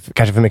fokuserar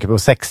kanske för mycket på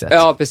sexet.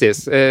 Ja,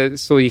 precis.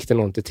 Så gick det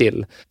nog inte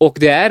till. Och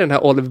det är den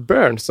här Olive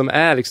Byrne som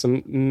är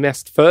liksom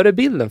mest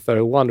förebilden för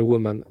Wonder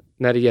Woman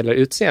när det gäller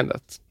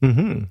utseendet.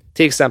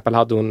 Till exempel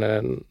hade hon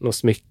några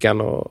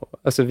smycken och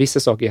alltså vissa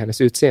saker i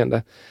hennes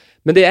utseende.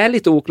 Men det är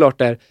lite oklart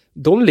där.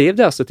 De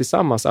levde alltså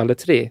tillsammans alla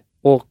 3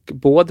 och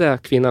båda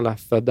kvinnorna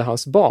födde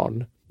hans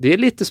barn. Det är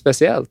lite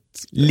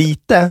speciellt.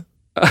 Lite?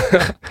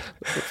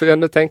 För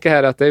jag tänker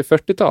här att det är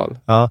 40-tal.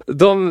 Ja.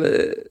 De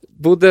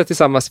bodde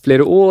tillsammans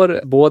flera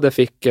år. Båda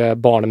fick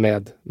barn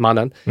med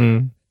mannen.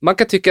 Man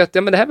kan tycka att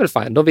ja, men det här är väl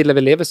fint. De ville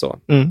väl leva så.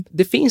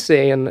 Det finns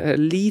en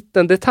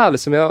liten detalj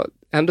som jag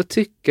ändå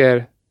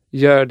tycker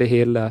gör det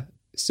hela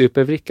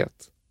supervrickat.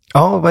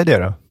 Ja, vad är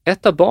det då?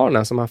 Ett av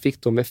barnen som han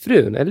fick då med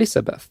frun,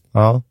 Elizabeth,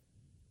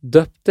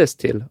 döptes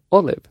till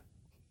Olive.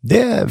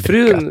 Det är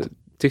frun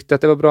tyckte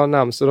att det var bra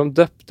namn, så de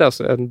döpte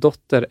alltså en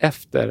dotter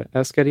efter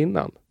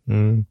älskarinnan.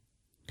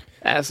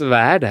 Alltså, vad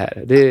är det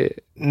här?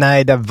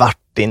 Nej, det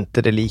vart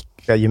inte det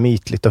lika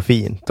gemytligt och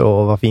fint.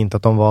 Och vad fint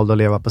att de valde att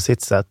leva på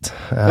sitt sätt.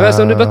 Men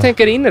alltså, om du bara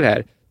tänker in i det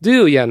här.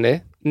 Du och Jenny,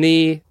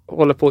 ni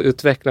håller på att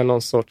utveckla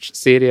någon sorts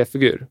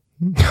seriefigur.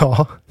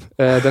 Ja.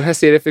 Den här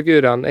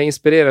seriefiguren är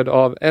inspirerad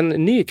av en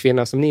ny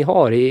kvinna som ni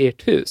har i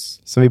ert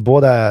hus. Som vi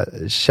båda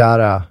är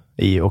kära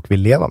i och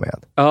vill leva med.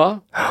 Ja.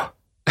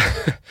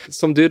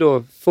 som du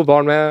då får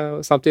barn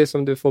med samtidigt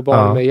som du får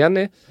barn med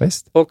Jenny.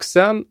 Visst. Och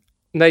sen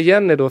när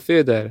Jenny då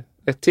föder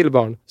ett till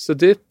barn så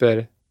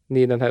döper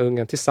ni den här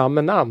ungen till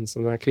samma namn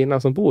som den här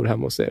kvinnan som bor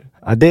hemma hos er.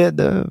 Ja,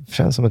 det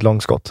känns som ett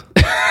långskott.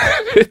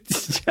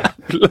 Ett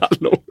jävla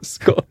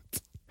långskott.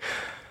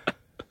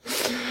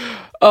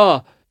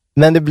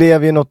 Men det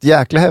blev ju något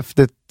jäkla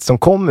häftigt som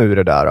kom ur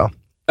det där då.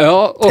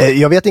 Ja, och...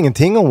 Jag vet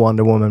ingenting om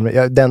Wonder Woman.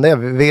 Men det enda jag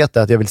vet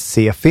är att jag vill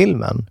se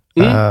filmen.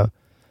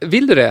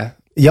 Vill du det?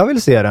 Jag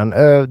vill se den.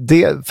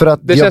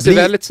 Det känns ju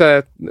väldigt så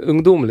här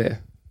ungdomlig.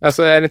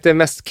 Alltså är det inte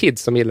mest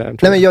kids som gillar den?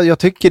 Nej, men jag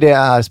tycker det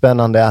är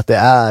spännande att det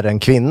är en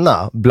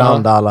kvinna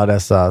bland alla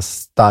dessa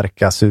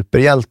starka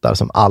superhjältar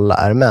som alla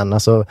är män.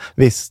 Alltså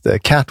visst,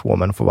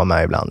 Catwoman får vara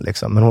med ibland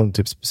liksom, men hon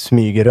typ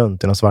smyger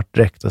runt i någon svart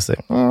dräkt och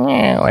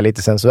är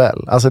lite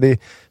sensuell. Alltså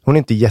hon är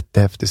inte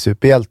jättehäftig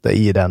superhjälte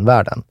i den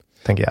världen,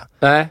 tänker jag.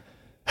 Nej.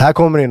 Här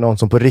kommer det någon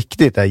som på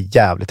riktigt är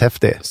jävligt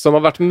häftig. Som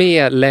har varit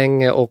med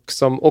länge och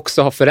som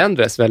också har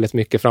förändrats väldigt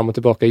mycket fram och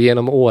tillbaka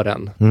genom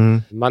åren.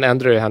 Man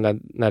ändrade ju henne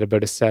när det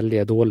började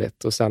sälja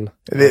dåligt. Och sen,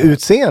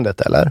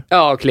 utseendet eller?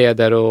 Ja,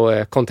 kläder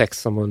och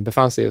kontext som hon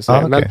befann sig i. Och så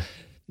okay. Men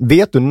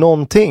vet du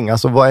någonting?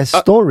 Alltså vad är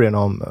storyn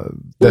om?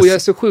 Jag är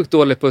så sjukt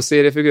dålig på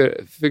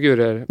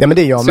seriefigurer. Ja, men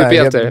det är jag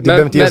med. Det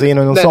behöver inte ge sig in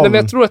i någon sån. Men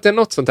jag tror att det är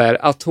något sånt här.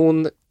 Att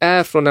hon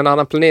är från en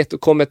annan planet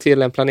och kommer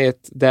till en planet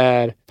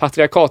där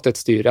patriarkatet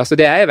styr. Alltså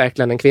det är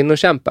verkligen en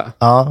kvinnokämpe.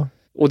 Ja.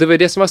 Och det var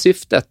det som var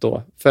syftet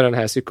då för den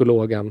här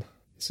psykologen.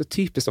 Så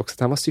typiskt också att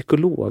han var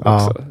psykolog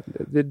också.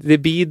 Det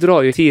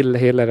bidrar ju till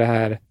hela det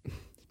här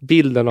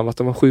bilden av att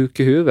de var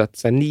sjuka i huvudet.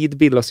 Så här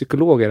nidbild av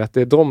psykologer. Att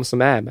det är de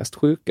som är mest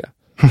sjuka.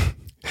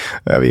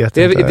 Jag vet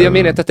inte. Jag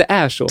menar inte att det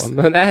är så,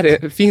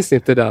 men finns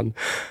inte den?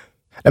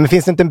 Nej, men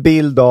finns det inte en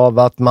bild av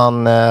att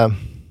man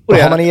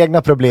har man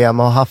egna problem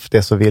och har haft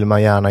det så vill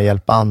man gärna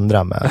hjälpa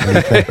andra med?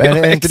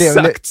 Är inte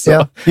exakt så.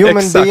 Ja. Jo,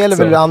 men det gäller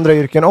väl andra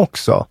yrken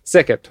också?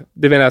 Säkert.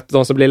 Du menar att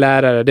de som blir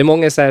lärare, det är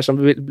många så här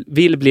som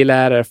vill bli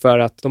lärare för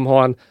att de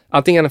har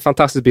antingen en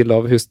fantastisk bild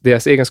av hur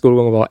deras egen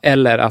skolgång var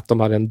eller att de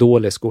hade en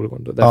dålig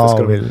skolgång. Därför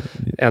ska de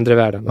ändra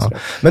världen. Och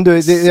men du,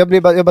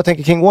 jag bara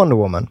tänker kring Wonder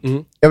Woman.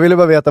 Jag ville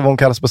bara veta vad hon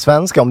kallas på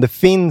svenska. Om det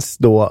finns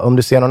då, om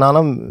du ser någon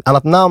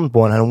annat namn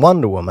på henne än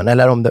Wonder Woman.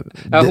 Eller om det...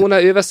 hon har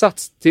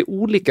översatts till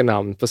olika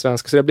namn på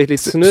svenska så det blir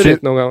lite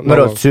snurrigt någon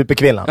gång.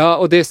 Superkvinnan? Ja,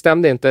 och det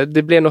stämde inte.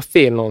 Det blev något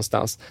fel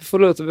någonstans.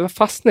 Förlåt, vi var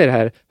fastnade i det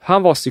här.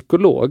 Han var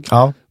psykolog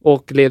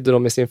och levde då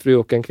med sin fru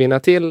och en kvinna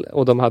till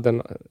och de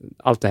hade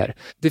allt det här.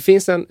 Det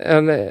finns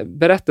en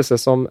berättelse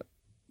som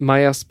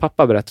Majas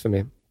pappa berättade för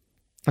mig.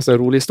 Alltså en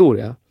rolig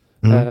historia.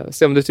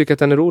 Se om du tycker att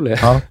den är rolig.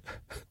 Ja.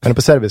 Den är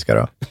på serbiska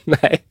då?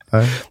 Nej,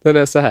 den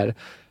är så här.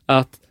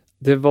 Att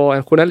det var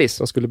en journalist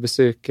som skulle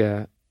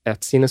besöka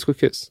ett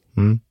sinnessjukhus.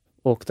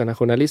 Och den här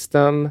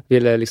journalisten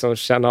ville liksom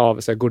känna av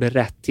sig, går det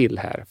rätt till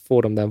här?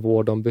 Får de den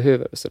vård de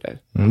behöver? Och så där.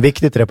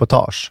 Viktigt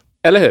reportage.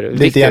 Eller hur?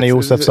 Lite Janne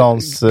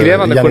Josefssons...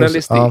 Grävande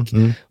journalistik.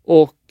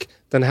 Och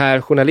den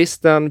här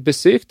journalisten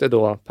besökte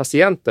då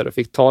patienter och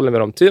fick tala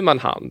med dem tu man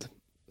hand.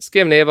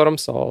 Skrev ner vad de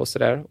sa och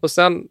sådär. Och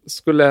sen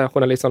skulle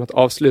journalisten ha ett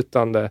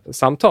avslutande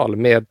samtal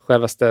med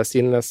självaste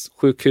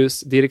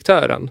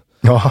sinnessjukhusdirektören.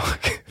 Ja,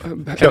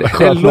 det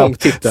är en lång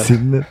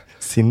titel.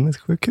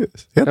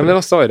 Sinnessjukhus? Ja, men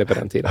vad sa jag det på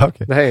den tiden?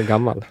 Okay. Det här är en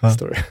gammal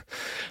story.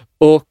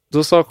 Och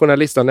då sa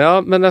journalisten,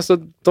 men alltså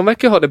de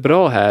verkar ha det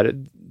bra här.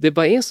 Det är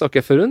bara en sak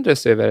jag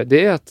förundras över.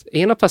 Det är att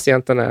en av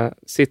patienterna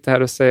sitter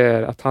här och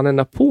säger att han är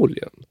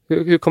Napoleon.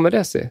 Hur kommer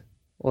det sig?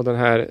 Och den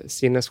här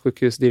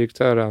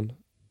sinnessjukhusdirektören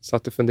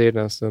satt och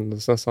funderade en stund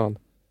och sen sa han,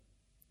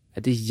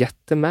 det är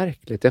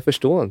jättemärkligt, jag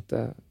förstår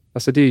inte.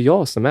 Alltså det är ju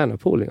jag som är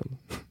Napoleon.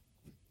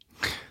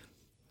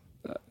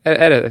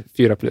 Är det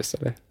 4+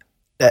 eller?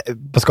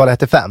 På skala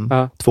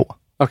 1-5? 2.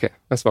 Okej,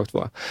 en svag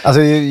 2.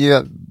 Alltså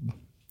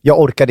jag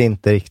orkade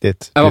inte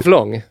riktigt. Den var för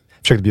lång.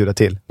 Försökte bjuda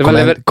till.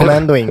 Kom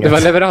ändå inget. Det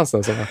var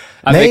leveransen som var...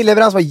 Nej,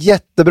 leverans var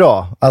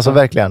jättebra. Alltså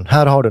verkligen,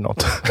 här har du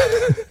något.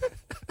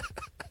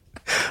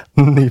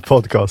 Ny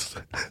podcast.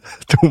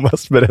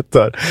 Thomas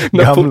berättar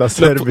gamla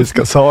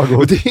serbiska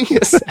sagor. Det är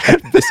ingen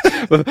serbisk.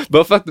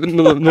 Bara för att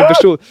någon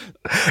person...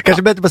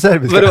 Kanske bättre på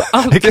serbiska.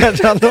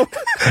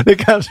 Det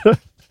kanske...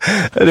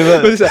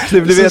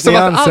 Det blir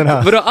nyansen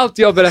här. Vadå allt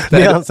jag berättar?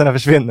 Nyanserna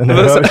försvinner när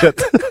du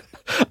översätter.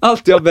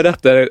 Allt jag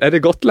berättar, är det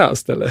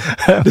gotländskt eller?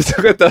 Det är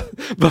så skönt att,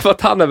 bara för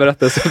att han har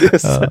berättat så det är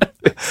så.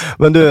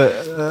 Men du...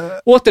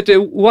 åter till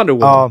Wonder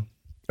Woman.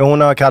 Ja,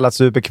 hon har kallats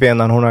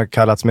superkvinnan, hon har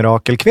kallats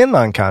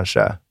mirakelkvinnan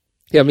kanske.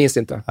 Jag minns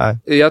inte. Nej.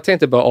 Jag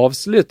tänkte bara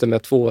avsluta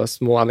med 2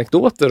 små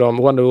anekdoter om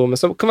Wonder Woman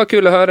som kan vara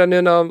kul att höra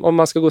nu om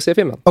man ska gå och se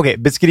filmen. Okej,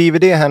 beskriver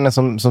det henne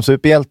som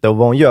superhjälte och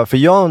vad hon gör? För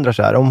jag undrar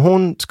så här, om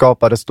hon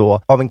skapades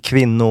då av en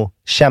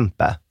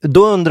kvinnokämpe,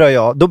 då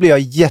blir jag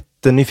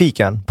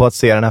jättenyfiken på att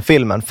se den här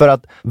filmen. För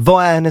att,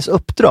 vad är hennes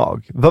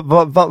uppdrag?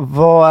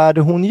 Vad är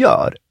det hon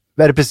gör?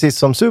 Är det precis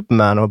som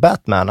Superman och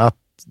Batman, att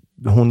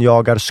hon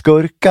jagar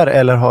skurkar,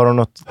 eller har hon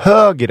något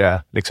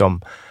högre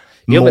liksom...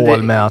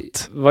 mål med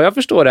att... Vad jag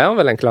förstår är hon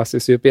väl en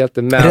klassisk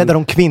superhjälte, men... Räddar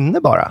de kvinnor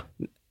bara?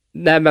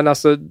 Nej, men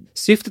alltså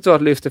syftet var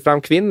att lyfta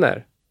fram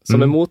kvinnor.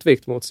 som en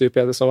motvikt mot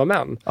superhjältar som var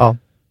män. Ja.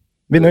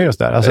 Vi nöjer oss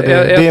där. Alltså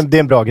det är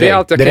en bra grej. Det är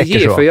allt jag kan ge,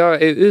 så. för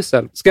jag är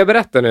usel. Ska jag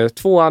berätta nu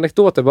 2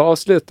 anekdoter bara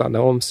avslutande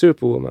om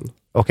Superwoman?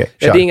 Okej,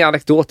 Det är inga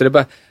anekdoter, det är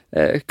bara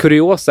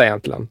kuriosa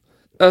egentligen.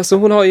 Alltså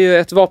hon har ju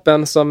ett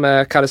vapen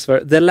som kallas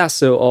för The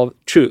Lasso of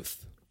Truth.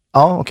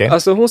 Ja, okej.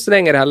 Alltså hon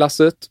slänger det här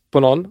lassot på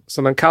någon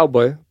som en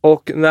cowboy,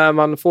 och när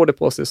man får det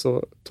på sig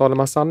så talar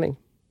man sanning.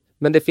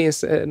 Men det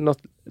finns något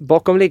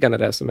bakomliggande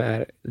där som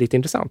är lite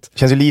intressant.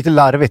 Känns ju lite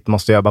larvigt,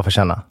 måste jag bara få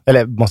känna.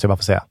 Eller måste jag bara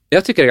få säga.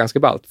 Jag tycker det är ganska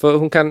ballt, för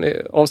hon kan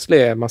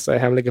avslöja en massa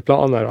hemliga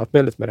planer och allt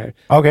möjligt med det här.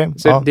 Okej.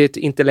 Så det är ett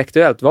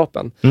intellektuellt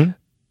vapen.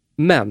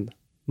 Men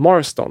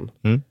Marston,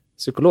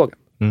 psykologen,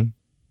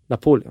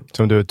 Napoleon,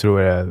 som du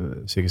tror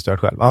är psykiskt störd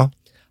själv. Ja.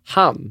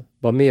 han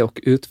var med och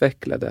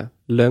utvecklade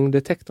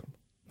lögndetektorn.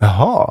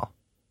 Jaha.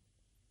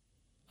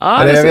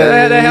 Ja,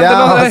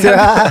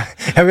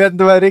 jag vet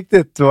inte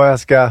riktigt vad jag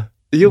ska...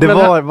 Jo,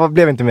 vad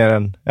blev inte mer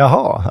än...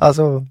 Jaha,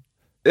 alltså...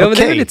 Ja, men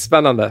det är lite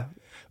spännande.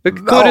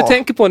 Vad du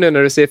tänker på nu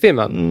när du ser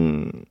filmen?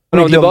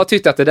 Men om du bara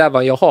tyckte att det där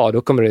var jaha,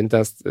 då kommer du inte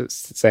ens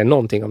säga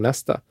någonting om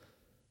nästa.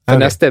 För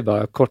nästa är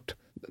bara kort.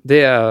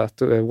 Det är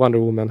att Wonder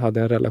Woman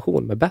hade en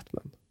relation med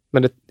Batman.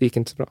 Men det gick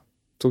inte så bra.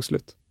 Tog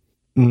slut.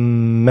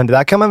 Men det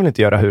där kan man väl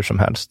inte göra hur som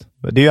helst?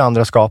 Det är ju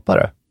andra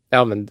skapare.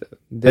 Ja, men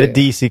Är det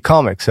DC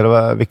Comics,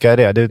 eller vilka är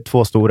det? Det är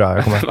 2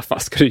 stora. Vad fan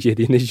ska du ge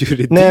din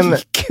juridik? Nej, men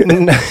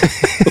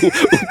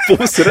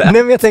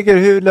jag tänker,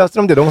 hur löste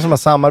de det? De som har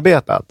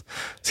samarbetat.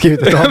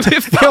 Skrivit ett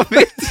avtal. Fan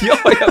vet jag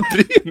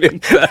bryr mig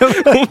inte.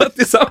 Hon var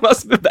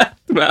tillsammans med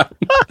Batman.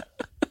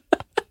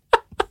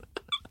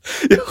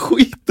 Jag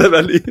skiter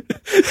väl i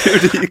hur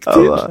det gick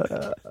till.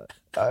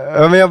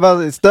 Ja, men jag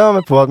bara stör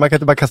mig på att man kan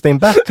inte bara kasta in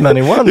Batman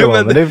i Wonder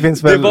Woman. Det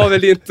finns väl... Det var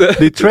väl inte...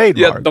 Det är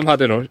trademark. Ja, de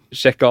hade nog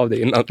checkat av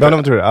det innan. Ja,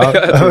 de tror det.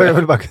 Ja. Jag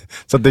vill bara...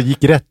 Så att det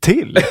gick rätt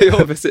till.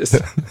 Ja, precis.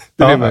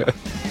 Det vill man ju.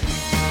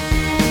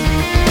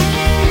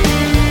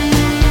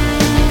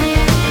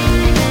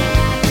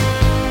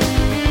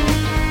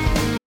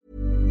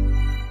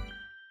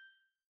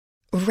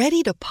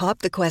 Ready to pop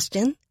the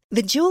question?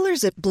 The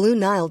jewelers at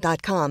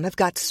BlueNile.com have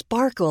got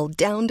sparkle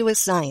down to a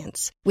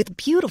science with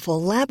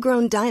beautiful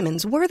lab-grown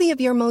diamonds worthy of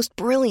your most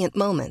brilliant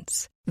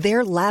moments.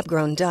 Their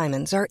lab-grown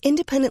diamonds are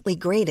independently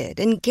graded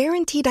and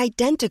guaranteed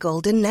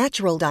identical to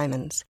natural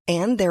diamonds,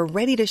 and they're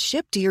ready to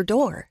ship to your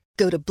door.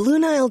 Go to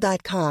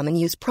BlueNile.com and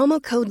use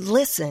promo code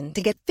LISTEN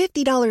to get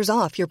 $50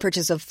 off your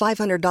purchase of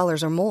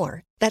 $500 or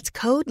more. That's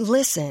code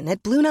LISTEN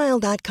at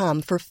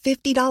BlueNile.com for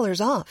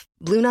 $50 off.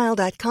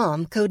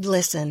 BlueNile.com, code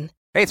LISTEN.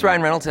 Hey, it's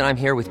Ryan Reynolds, and I'm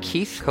here with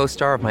Keith,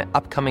 co-star of my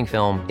upcoming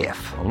film,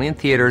 If, only in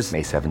theaters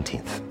May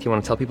 17th. Do you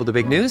want to tell people the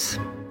big news?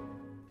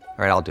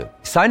 All right, I'll do it.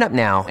 Sign up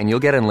now and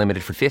you'll get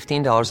unlimited for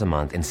 $15 a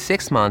month and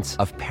 6 months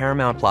of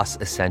Paramount Plus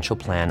Essential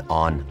Plan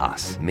on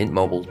us.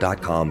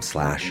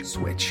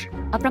 MintMobile.com/switch.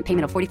 Upfront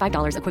payment of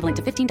 $45 equivalent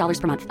to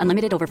 $15 per month.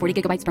 Unlimited over 40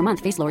 gigabytes per month.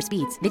 Face lower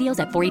speeds.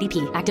 Videos at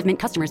 480p. Active Mint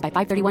customers by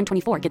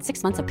 531.24 get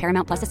 6 months of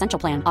Paramount Plus Essential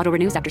Plan. Auto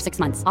renews after 6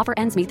 months. Offer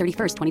ends May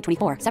 31st,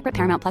 2024. Separate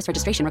Paramount Plus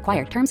registration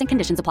required. Terms and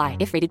conditions apply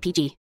if rated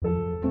PG.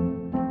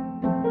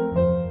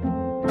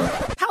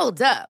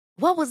 Hold up.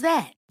 What was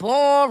that?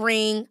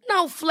 Boring.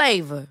 No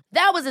flavor.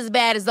 That was as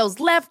bad as those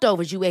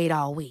leftovers you ate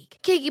all week.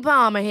 Keke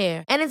Palmer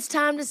here, and it's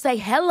time to say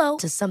hello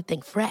to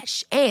something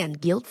fresh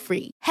and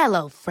guilt-free.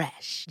 Hello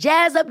Fresh.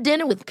 Jazz up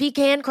dinner with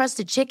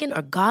pecan-crusted chicken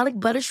or garlic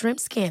butter shrimp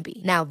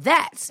scampi. Now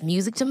that's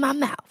music to my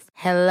mouth.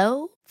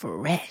 Hello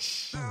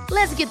Fresh.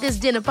 Let's get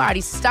this dinner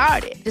party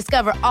started.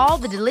 Discover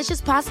all the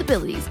delicious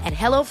possibilities at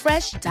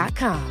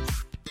hellofresh.com.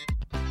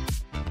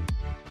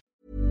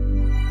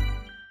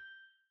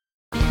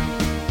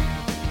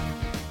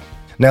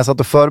 När jag satt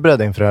och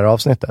förberedde inför det här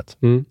avsnittet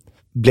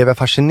blev jag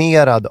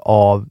fascinerad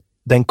av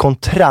den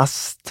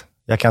kontrast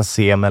jag kan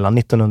se mellan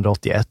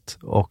 1981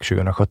 och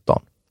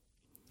 2017.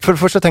 För det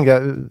första tänkte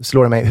jag,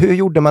 slår det mig, hur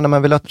gjorde man när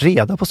man ville ha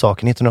reda på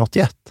saker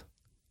 1981?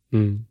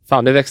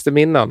 Fan, det växte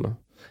minnen.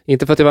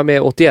 Inte för att jag var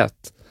med 81,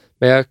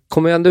 men jag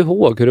kommer ändå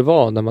ihåg hur det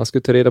var när man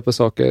skulle ta reda på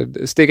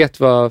saker. Steg 1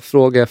 var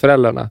fråga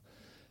föräldrarna.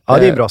 Ja,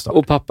 det är bra start.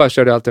 Och pappa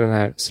körde alltid den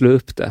här, slå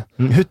upp det.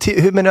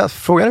 Men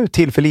frågan är hur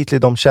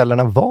tillförlitlig de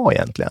källorna var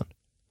egentligen.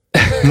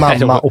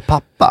 Mamma och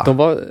pappa. De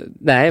var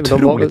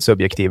otroligt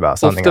subjektiva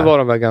sanningar. Ofta var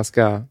de väl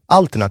ganska...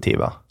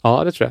 Alternativa.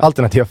 Ja, det tror jag.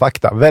 Alternativa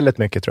fakta. Väldigt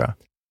mycket, tror jag.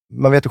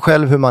 Man vet ju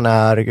själv hur man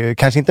är,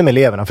 kanske inte med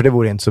eleverna, för det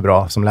vore inte så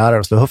bra som lärare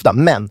att slå höfta.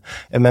 Men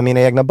med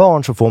mina egna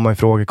barn så får man ju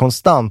frågor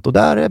konstant. Och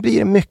där blir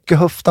det mycket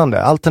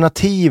höftande.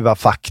 Alternativa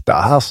fakta.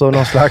 Alltså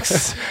någon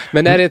slags...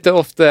 Men är det inte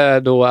ofta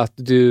då att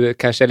du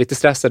kanske är lite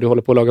stressad, du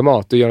håller på att laga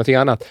mat, du gör någonting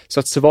annat. Så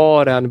att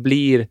svaren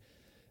blir...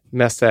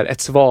 mest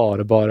ett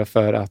svar bara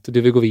för att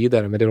du vill gå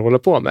vidare med det du håller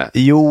på med.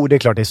 Jo, det är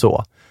klart det är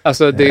så.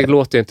 Alltså det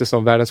låter ju inte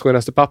som världens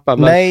skönaste pappa.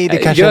 Men nej, det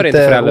kanske gör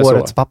inte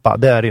årets så. Pappa.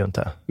 Det är det ju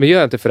inte. Men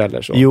gör inte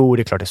föräldrar så? Jo,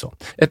 det är klart det är så.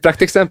 Ett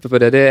praktexempel på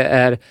det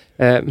är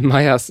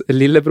Majas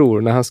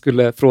lillebror när han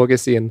skulle fråga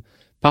sin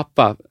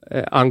pappa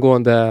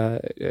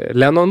angående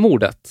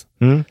Lennon-mordet.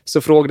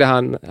 Så frågade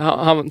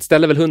han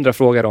ställde väl 100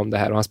 frågor om det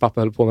här och hans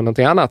pappa höll på med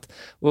någonting annat.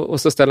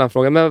 Och så ställde han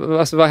frågan, men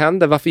alltså, vad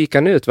hände? Varför gick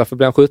han ut? Varför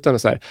blev han skjuten?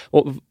 Och så här.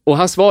 Och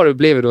hans svar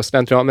blev då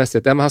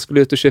slentrianmässigt, men han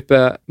skulle ut och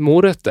köpa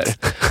morötter.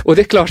 Och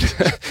det är klart,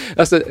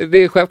 alltså, det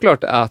är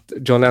självklart att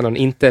John Lennon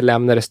inte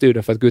lämnade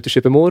studion för att gå ut och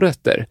köpa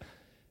morötter.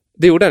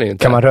 Det gjorde han ju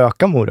inte. Kan man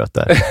röka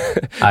morötter?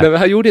 Nej, men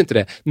han gjorde inte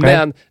det.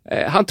 Men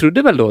han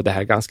trodde väl då det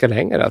här ganska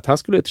länge, att han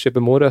skulle ut och köpa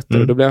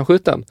morötter och då blev han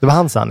skjuten. Det var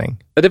hans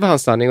sanning? Ja, det var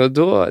hans sanning. Och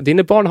då,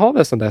 dina barn har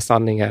väl sådana där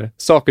sanningar,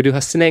 saker du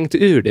har snängt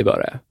ur dig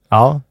bara.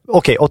 Ja,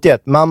 okej,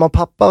 81. Mamma och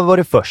pappa var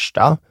det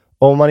första.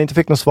 Och om man inte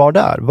fick något svar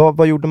där,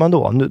 vad gjorde man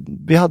då?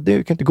 Vi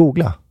kan inte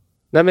googla.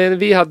 Nej, men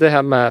vi hade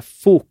hemma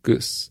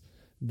Fokus.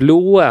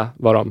 Blåa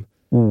var de.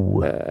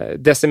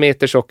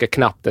 Decimeter tjocka,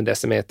 knappt en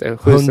decimeter.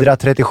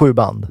 137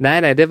 band.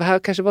 Nej, det här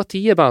kanske var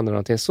 10 band eller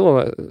någonting.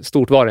 Så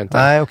stort var det inte.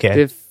 Nej,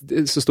 okej.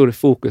 Så står det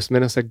Fokus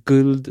med en sån här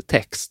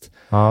guldtext.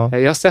 Ja.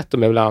 Jag har sett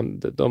dem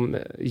ibland. De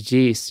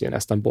ges ju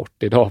nästan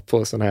bort idag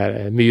på såna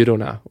här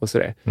myrorna och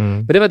sådär.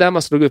 Men det var där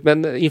man slog upp.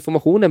 Men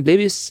informationen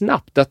blev ju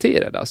snabbt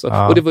daterad alltså.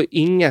 Ja. Och det var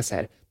ingen så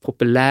här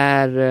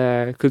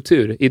populär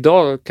kultur.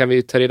 Idag kan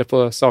vi ta reda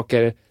på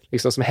saker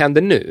liksom som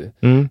händer nu.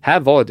 Här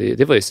var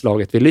det var ju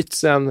slaget vid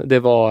Lützen, det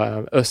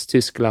var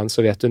Östtyskland,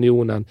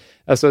 Sovjetunionen.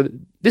 Alltså,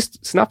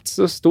 snabbt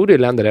så stod det ju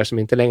länder där som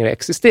inte längre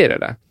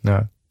existerade.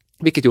 Ja.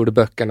 Vilket gjorde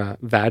böckerna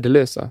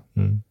värdelösa.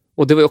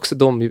 Och det var ju också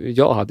de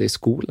jag hade i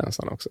skolan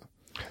sen också.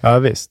 Ja,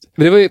 visst.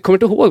 Men det var ju, kommer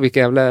du inte ihåg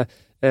vilken jävla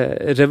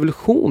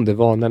revolution det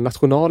var när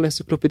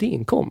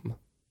Nationalencyklopedin kom?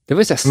 Det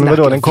var ju såhär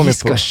snack, vi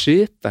ska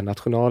köpa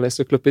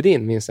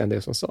Nationalencyklopedin, minns jag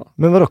det som sa.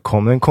 Men vadå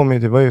den kom ju,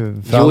 det var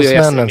ju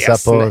fransmännen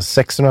på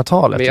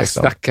 1600-talet. Men jag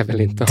snackar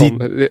väl inte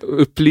om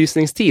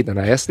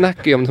upplysningstiderna. Jag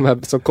snackar ju om de här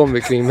som kommer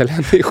kring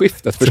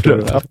millennieskiftet, förstår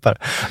du?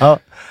 Ja.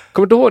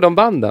 Kommer du ihåg de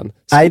banden?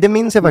 Nej, det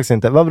minns jag faktiskt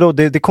inte. Vadå,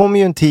 det kom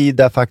ju en tid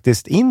där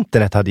faktiskt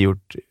internet hade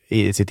gjort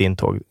i sitt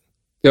intåg.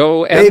 Ja,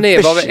 och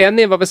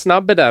NE var väl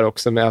snabba där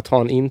också med att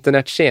ha en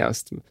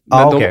internettjänst.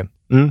 Men de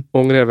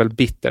ångrar väl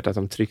bittert att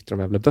de tryckte de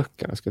jävla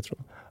böckerna, ska jag tro.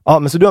 Ja,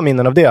 men så du har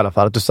minnen av det i alla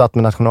fall? Att du satt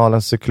med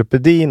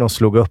Nationalencyklopedin och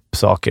slog upp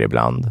saker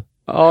ibland?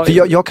 Ja,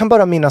 för jag kan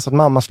bara minnas att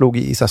mamma slog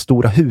i så här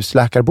stora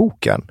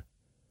husläkarboken.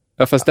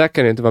 Ja, fast där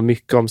kan det inte vara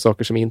mycket om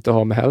saker som inte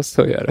har med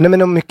hälsa att göra. Nej,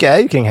 men mycket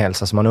är ju kring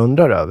hälsa som man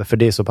undrar över, för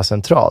det är så pass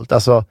centralt.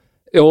 Alltså...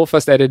 Jo,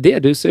 fast är det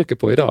du söker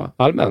på idag,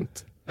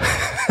 allmänt?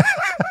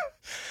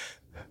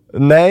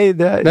 Nej,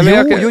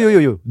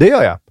 jo, det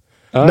gör jag.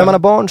 När man har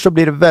barn så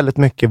blir det väldigt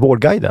mycket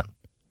Vårdguiden.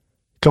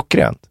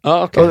 Klockrent.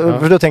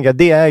 För då tänker jag,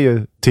 det är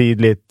ju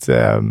tydligt.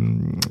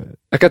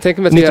 Jag kan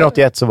tänka mig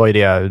 1981 så var ju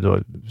det då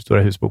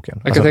Stora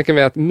husboken. Jag kan tänka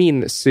mig att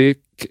min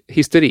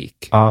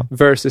psykhistorik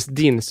versus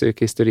din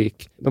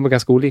psykhistorik, de är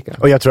ganska olika.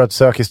 Och jag tror att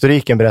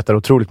sökhistoriken berättar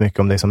otroligt mycket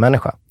om dig som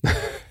människa.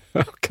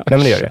 Nej, men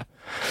det gör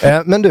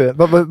det. Men du,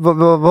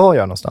 vad var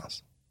jag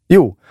någonstans?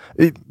 Jo,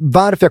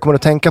 varför jag kommer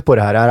att tänka på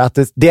det här är att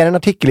det är en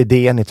artikel i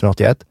DN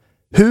 1981.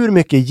 Hur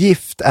mycket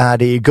gift är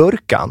det i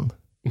gurkan?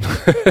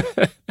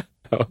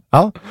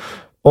 Ja.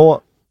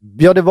 Och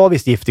det var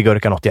visst gift i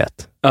gurkan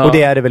 81. Ja. Och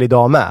det är det väl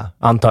idag med,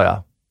 antar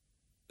jag.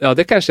 Ja,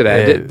 det kanske det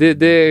är.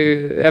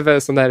 Det är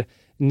väl sådana där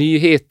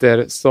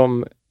nyheter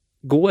som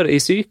går i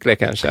cykler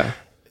kanske.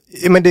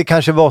 Men det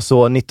kanske var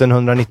så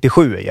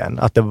 1997 igen,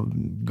 att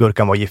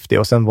gurkan var giftig.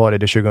 Och sen var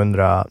det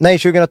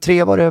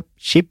 2003 var det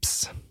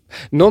chips.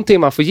 Någonting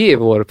man får ge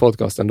vår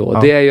podcast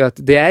ändå, det är ju att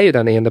det är ju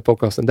den enda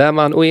podcasten där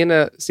man å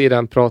ena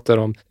sidan pratar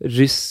om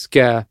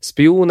ryska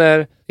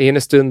spioner,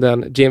 ena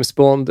stunden James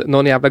Bond,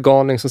 någon jävla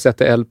galning som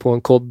sätter eld på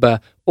en kobbe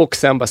och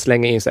sen bara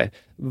slänga in sig.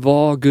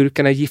 Var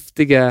gurkarna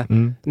giftiga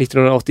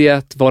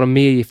 1981? Var de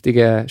mer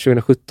giftiga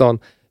 2017?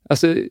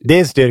 Alltså, det är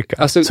en styrka,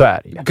 alltså, så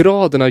är det.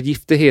 Graden av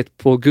giftighet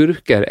på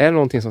gurkor är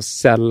någonting som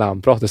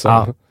sällan pratas om.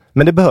 Ja,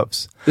 men det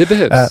behövs. Det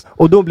behövs.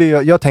 Och då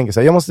blir jag tänker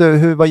så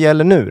här, vad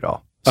gäller nu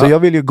då? Så jag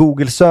vill ju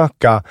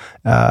Google-söka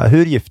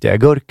hur giftig är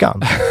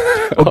gurkan.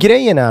 Och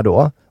grejen är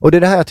då, och det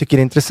är det här jag tycker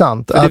är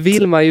intressant. För det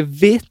vill man ju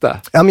veta.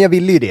 Ja, men jag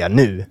ville ju det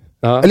nu.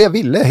 Ja. Eller jag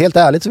ville, helt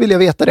ärligt så ville jag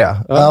veta det.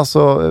 Ja.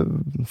 Alltså,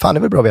 fan det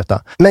är väl bra att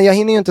veta. Men jag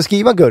hinner ju inte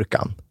skriva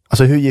gurkan.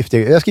 Alltså hur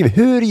giftig, jag skriver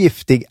hur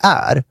giftig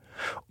är.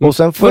 Och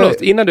sen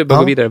innan du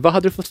börjar gå vidare, vad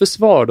hade du fått för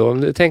svar då?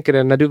 Om du tänker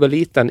dig när du var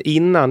liten,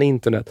 innan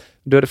internet,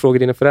 du hade frågat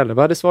dina föräldrar,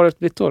 vad hade svaret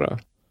blivit då?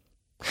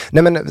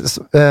 Nej, men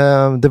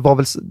det var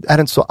väl, är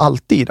det inte så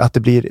alltid att det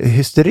blir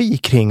hysteri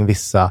kring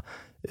vissa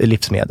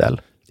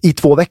livsmedel i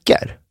 2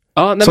 veckor?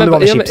 Ja, nej,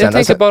 men jag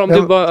tänker bara om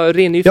du var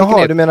ren nyfikenhet.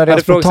 Jaha, du menar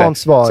det spontant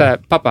svar. Så här,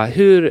 pappa,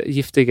 hur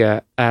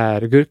giftiga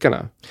är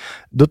gurkorna?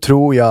 Då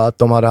tror jag att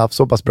de hade haft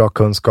så pass bra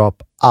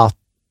kunskap att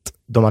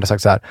de hade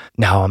sagt så här,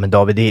 nej men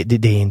David,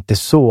 det är inte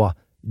så.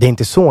 Det är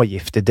inte så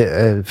giftigt,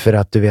 för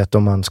att du vet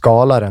om man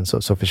skalar den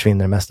så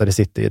försvinner det mesta, det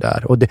sitter ju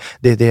där. Och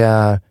det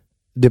är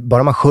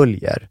bara man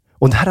sköljer.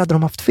 Och det här hade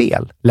de haft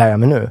fel, lär jag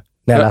mig nu,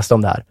 när jag läste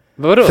om det här.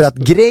 Vadå? För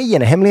att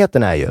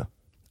hemligheten är ju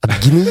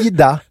att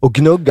gnida och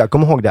gnugga,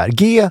 kom ihåg det här,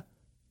 G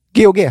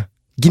och G.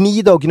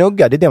 Gnida och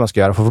gnugga, det är det man ska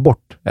göra för att få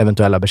bort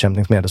eventuella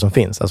bekämpningsmedel som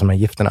finns, alltså de här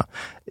gifterna.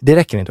 Det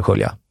räcker inte att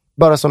skölja.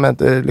 Bara som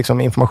ett,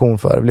 liksom information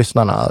för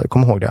lyssnarna.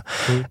 Kom ihåg det.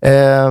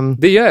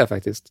 Det gör jag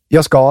faktiskt.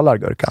 Jag skalar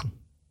gurkan.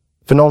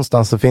 För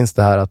någonstans så finns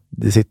det här att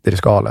det sitter i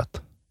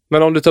skalet.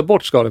 Men om du tar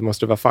bort skalet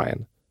måste det vara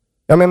fine.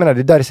 Ja, men jag menar,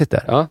 det är där det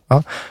sitter. Ja.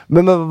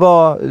 Men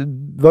var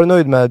du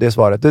nöjd med det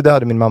svaret? Det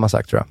hade min mamma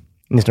sagt, tror jag.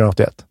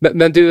 1981.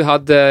 Men du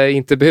hade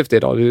inte behövt det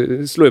idag.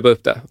 Du slår ju bara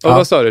upp det. Och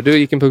vad sa du? Du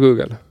gick in på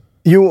Google.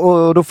 Jo,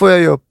 och då får jag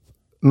ju upp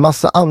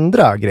massa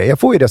andra grejer. Jag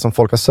får ju det som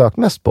folk har sökt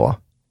mest på.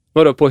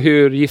 Vadå, på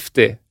hur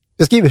giftig?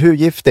 Jag skriver hur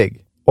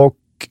giftig. Och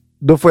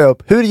då får jag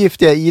upp, hur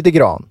giftig är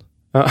idegran?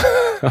 Ja.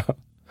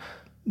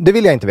 Det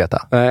vill jag inte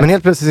veta. Nej. Men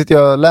helt plötsligt sitter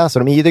jag och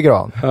läser om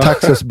idegran.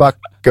 Taxus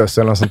bacchus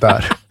eller något sånt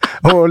där.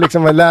 Och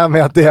liksom jag lär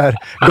mig att det är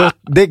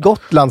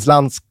Gotlands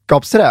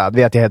landskapsträd,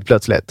 vet jag helt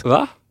plötsligt.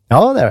 Va?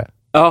 Ja, det är det.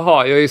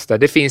 Jaha, ja just det.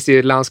 Det finns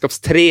ju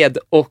landskapsträd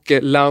och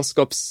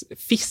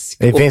landskapsfisk.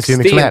 Det finns ju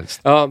mycket som helst.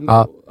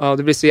 Ja,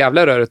 det blir så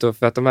jävla rörigt då,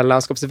 för att de här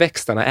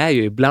landskapsväxterna är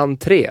ju ibland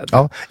träd.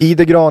 Ja,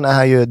 idegran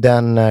är ju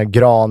den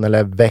gran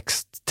eller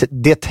växt,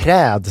 det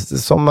träd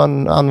som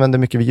man använder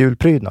mycket vid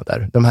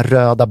julprydnader. De här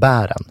röda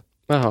bären.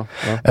 Jaha,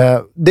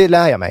 ja. Det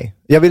lär jag mig.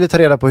 Jag ville ta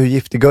reda på hur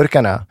giftig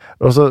gurkan är.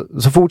 Och så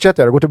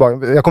fortsätter jag och går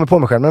tillbaka. Jag kommer på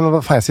mig själv, men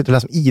vad fan, jag sitter och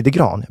läser om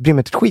idegran. Jag bryr mig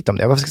inte ett skit om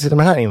det. Varför ska jag sitta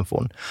med den här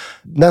infon?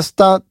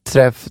 Nästa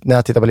träff när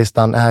jag tittar på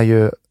listan är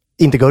ju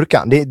inte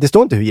gurkan. Det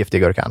står inte hur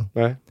giftig gurkan.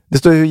 Nej. Det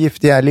står hur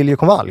giftig är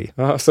liljekonvalj.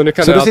 Ja, så nu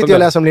kan så då sitter jag och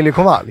läser om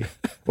liljekonvalj.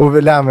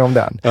 Och lär mig om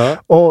den. Ja.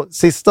 Och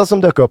sista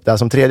som dök upp där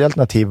som tredje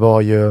alternativ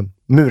var ju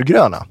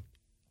murgröna.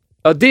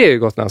 Ja, det är ju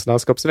Gotlands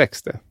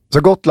landskapsväxt det.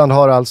 Så Gotland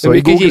har alltså,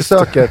 i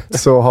Google-söket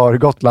så har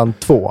Gotland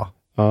 2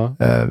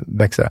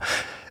 växter.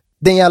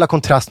 Det är en jävla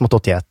kontrast mot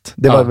 81.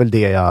 Det var väl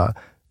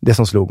det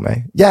som slog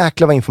mig.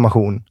 Jäklar vad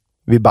information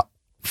vi bara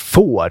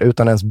får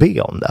utan ens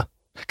be om det.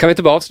 Kan vi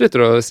inte bara avsluta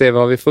då och se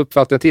vad vi får upp för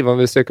alternativ om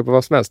vi söker på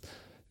vad som helst?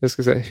 Jag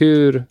ska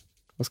säga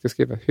vad ska jag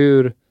skriva?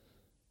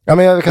 Ja,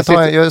 men jag kan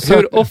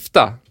hur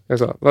ofta?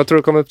 Vad tror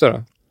du kommer upp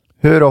då?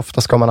 Hur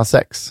ofta ska man ha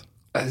sex?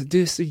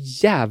 Du är så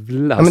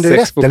jävla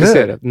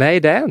sexfokuserad. Nej,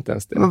 det är inte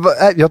ens det. Men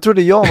jag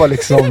trodde jag var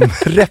liksom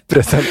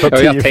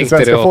representativ jag tänkte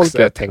för svenska det folket.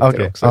 Jag tänkte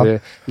det också.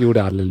 Det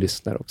gjorde alla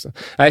lyssnare också.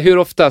 Nej, hur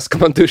ofta ska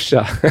man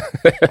duscha?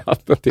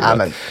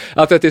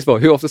 Alternativ 2,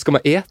 hur ofta ska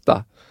man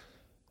äta?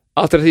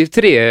 Alternativ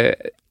 3...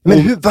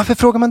 Men varför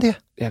frågar man det?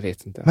 Jag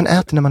vet inte. Man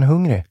äter när man är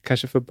hungrig.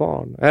 Kanske för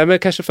barn. Men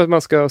kanske för att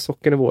man ska ha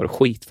sockernivåer.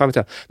 Skit, fan vet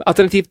jag.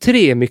 Alternativ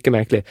 3 är mycket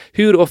märkligt.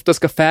 Hur ofta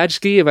ska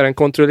färdskrivaren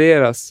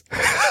kontrolleras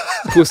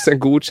hos en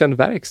godkänd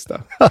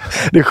verkstad?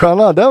 Det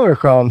var en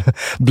skön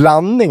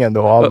blandningen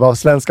då av vad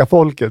svenska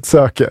folket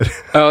söker.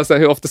 Ja, och sen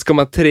hur ofta ska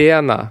man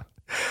träna?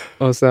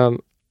 Och sen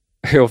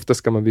hur ofta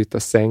ska man byta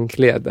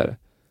sängkläder?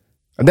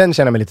 Den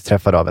känner jag mig lite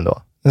träffad av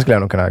ändå. Den skulle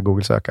jag nog kunna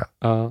Google-söka.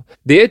 Ja.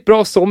 Det är ett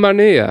bra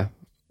sommarnöje.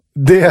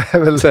 Det är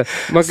väl... Så,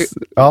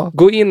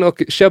 gå in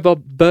och köpa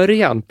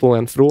början på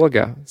en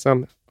fråga.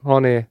 Sen har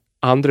ni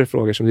andra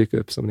frågor som dyker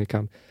upp som ni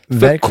kan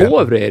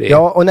förkovra er i.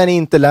 Ja, och när ni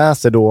inte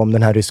läser då om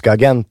den här ryska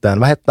agenten,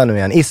 vad heter han nu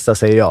igen? Issa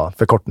säger jag,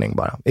 förkortning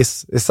bara.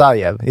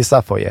 Isafojev.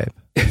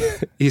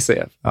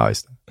 Isajev. Ja,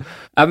 just det.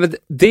 Ja, men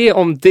det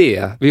om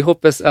det. Vi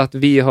hoppas att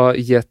vi har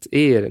gett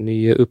er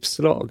nya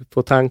uppslag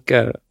på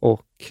tankar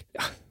och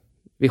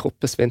vi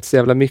hoppas vi inte så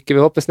jävla mycket.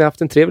 Vi hoppas ni har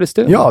haft en trevlig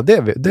stund. Ja,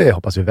 det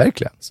hoppas vi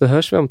verkligen. Så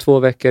hörs vi om 2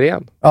 veckor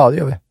igen. Ja, det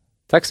gör vi.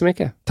 Tack så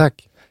mycket.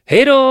 Tack.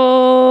 Hej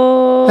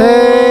då!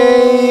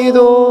 Hej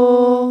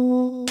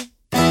då!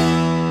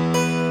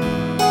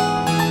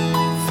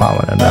 Fan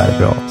vad den där är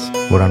bra.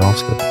 Våran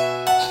avslut.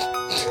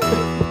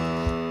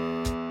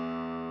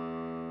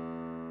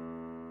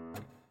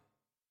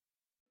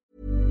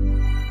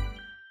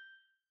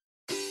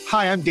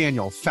 Hi, I'm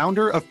Daniel,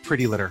 founder of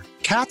Pretty Litter.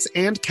 Cats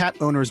and cat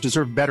owners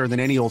deserve better than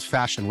any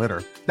old-fashioned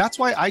litter. That's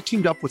why I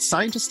teamed up with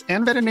scientists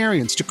and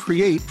veterinarians to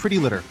create Pretty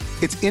Litter.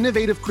 Its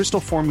innovative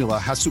crystal formula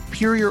has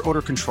superior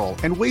odor control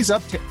and weighs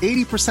up to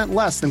 80%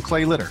 less than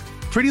clay litter.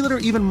 Pretty Litter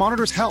even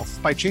monitors health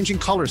by changing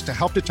colors to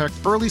help detect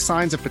early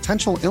signs of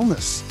potential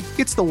illness.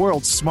 It's the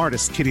world's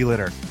smartest kitty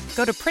litter.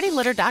 Go to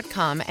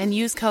prettylitter.com and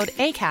use code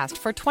ACAST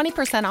for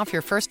 20% off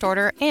your first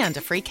order and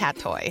a free cat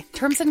toy.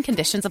 Terms and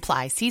conditions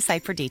apply. See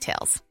site for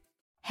details.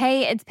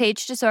 Hey, it's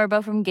Paige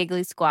DeSorbo from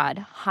Giggly Squad.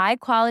 High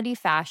quality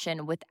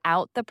fashion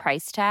without the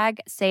price tag.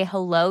 Say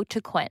hello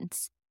to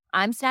Quince.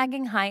 I'm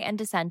snagging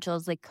high-end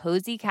essentials like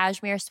cozy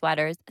cashmere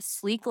sweaters,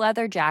 sleek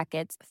leather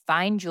jackets,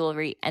 fine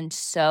jewelry, and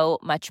so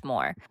much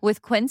more.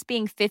 With Quince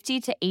being 50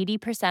 to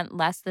 80%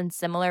 less than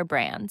similar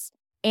brands.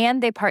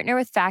 And they partner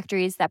with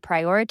factories that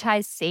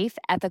prioritize safe,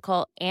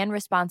 ethical, and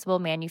responsible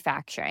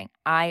manufacturing.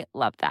 I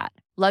love that.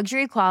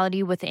 Luxury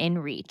quality within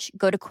reach.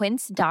 Go to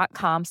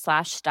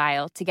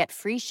quince.com/style to get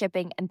free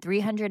shipping and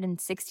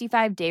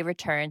 365-day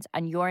returns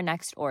on your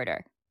next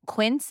order.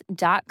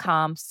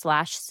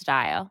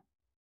 Quince.com/style.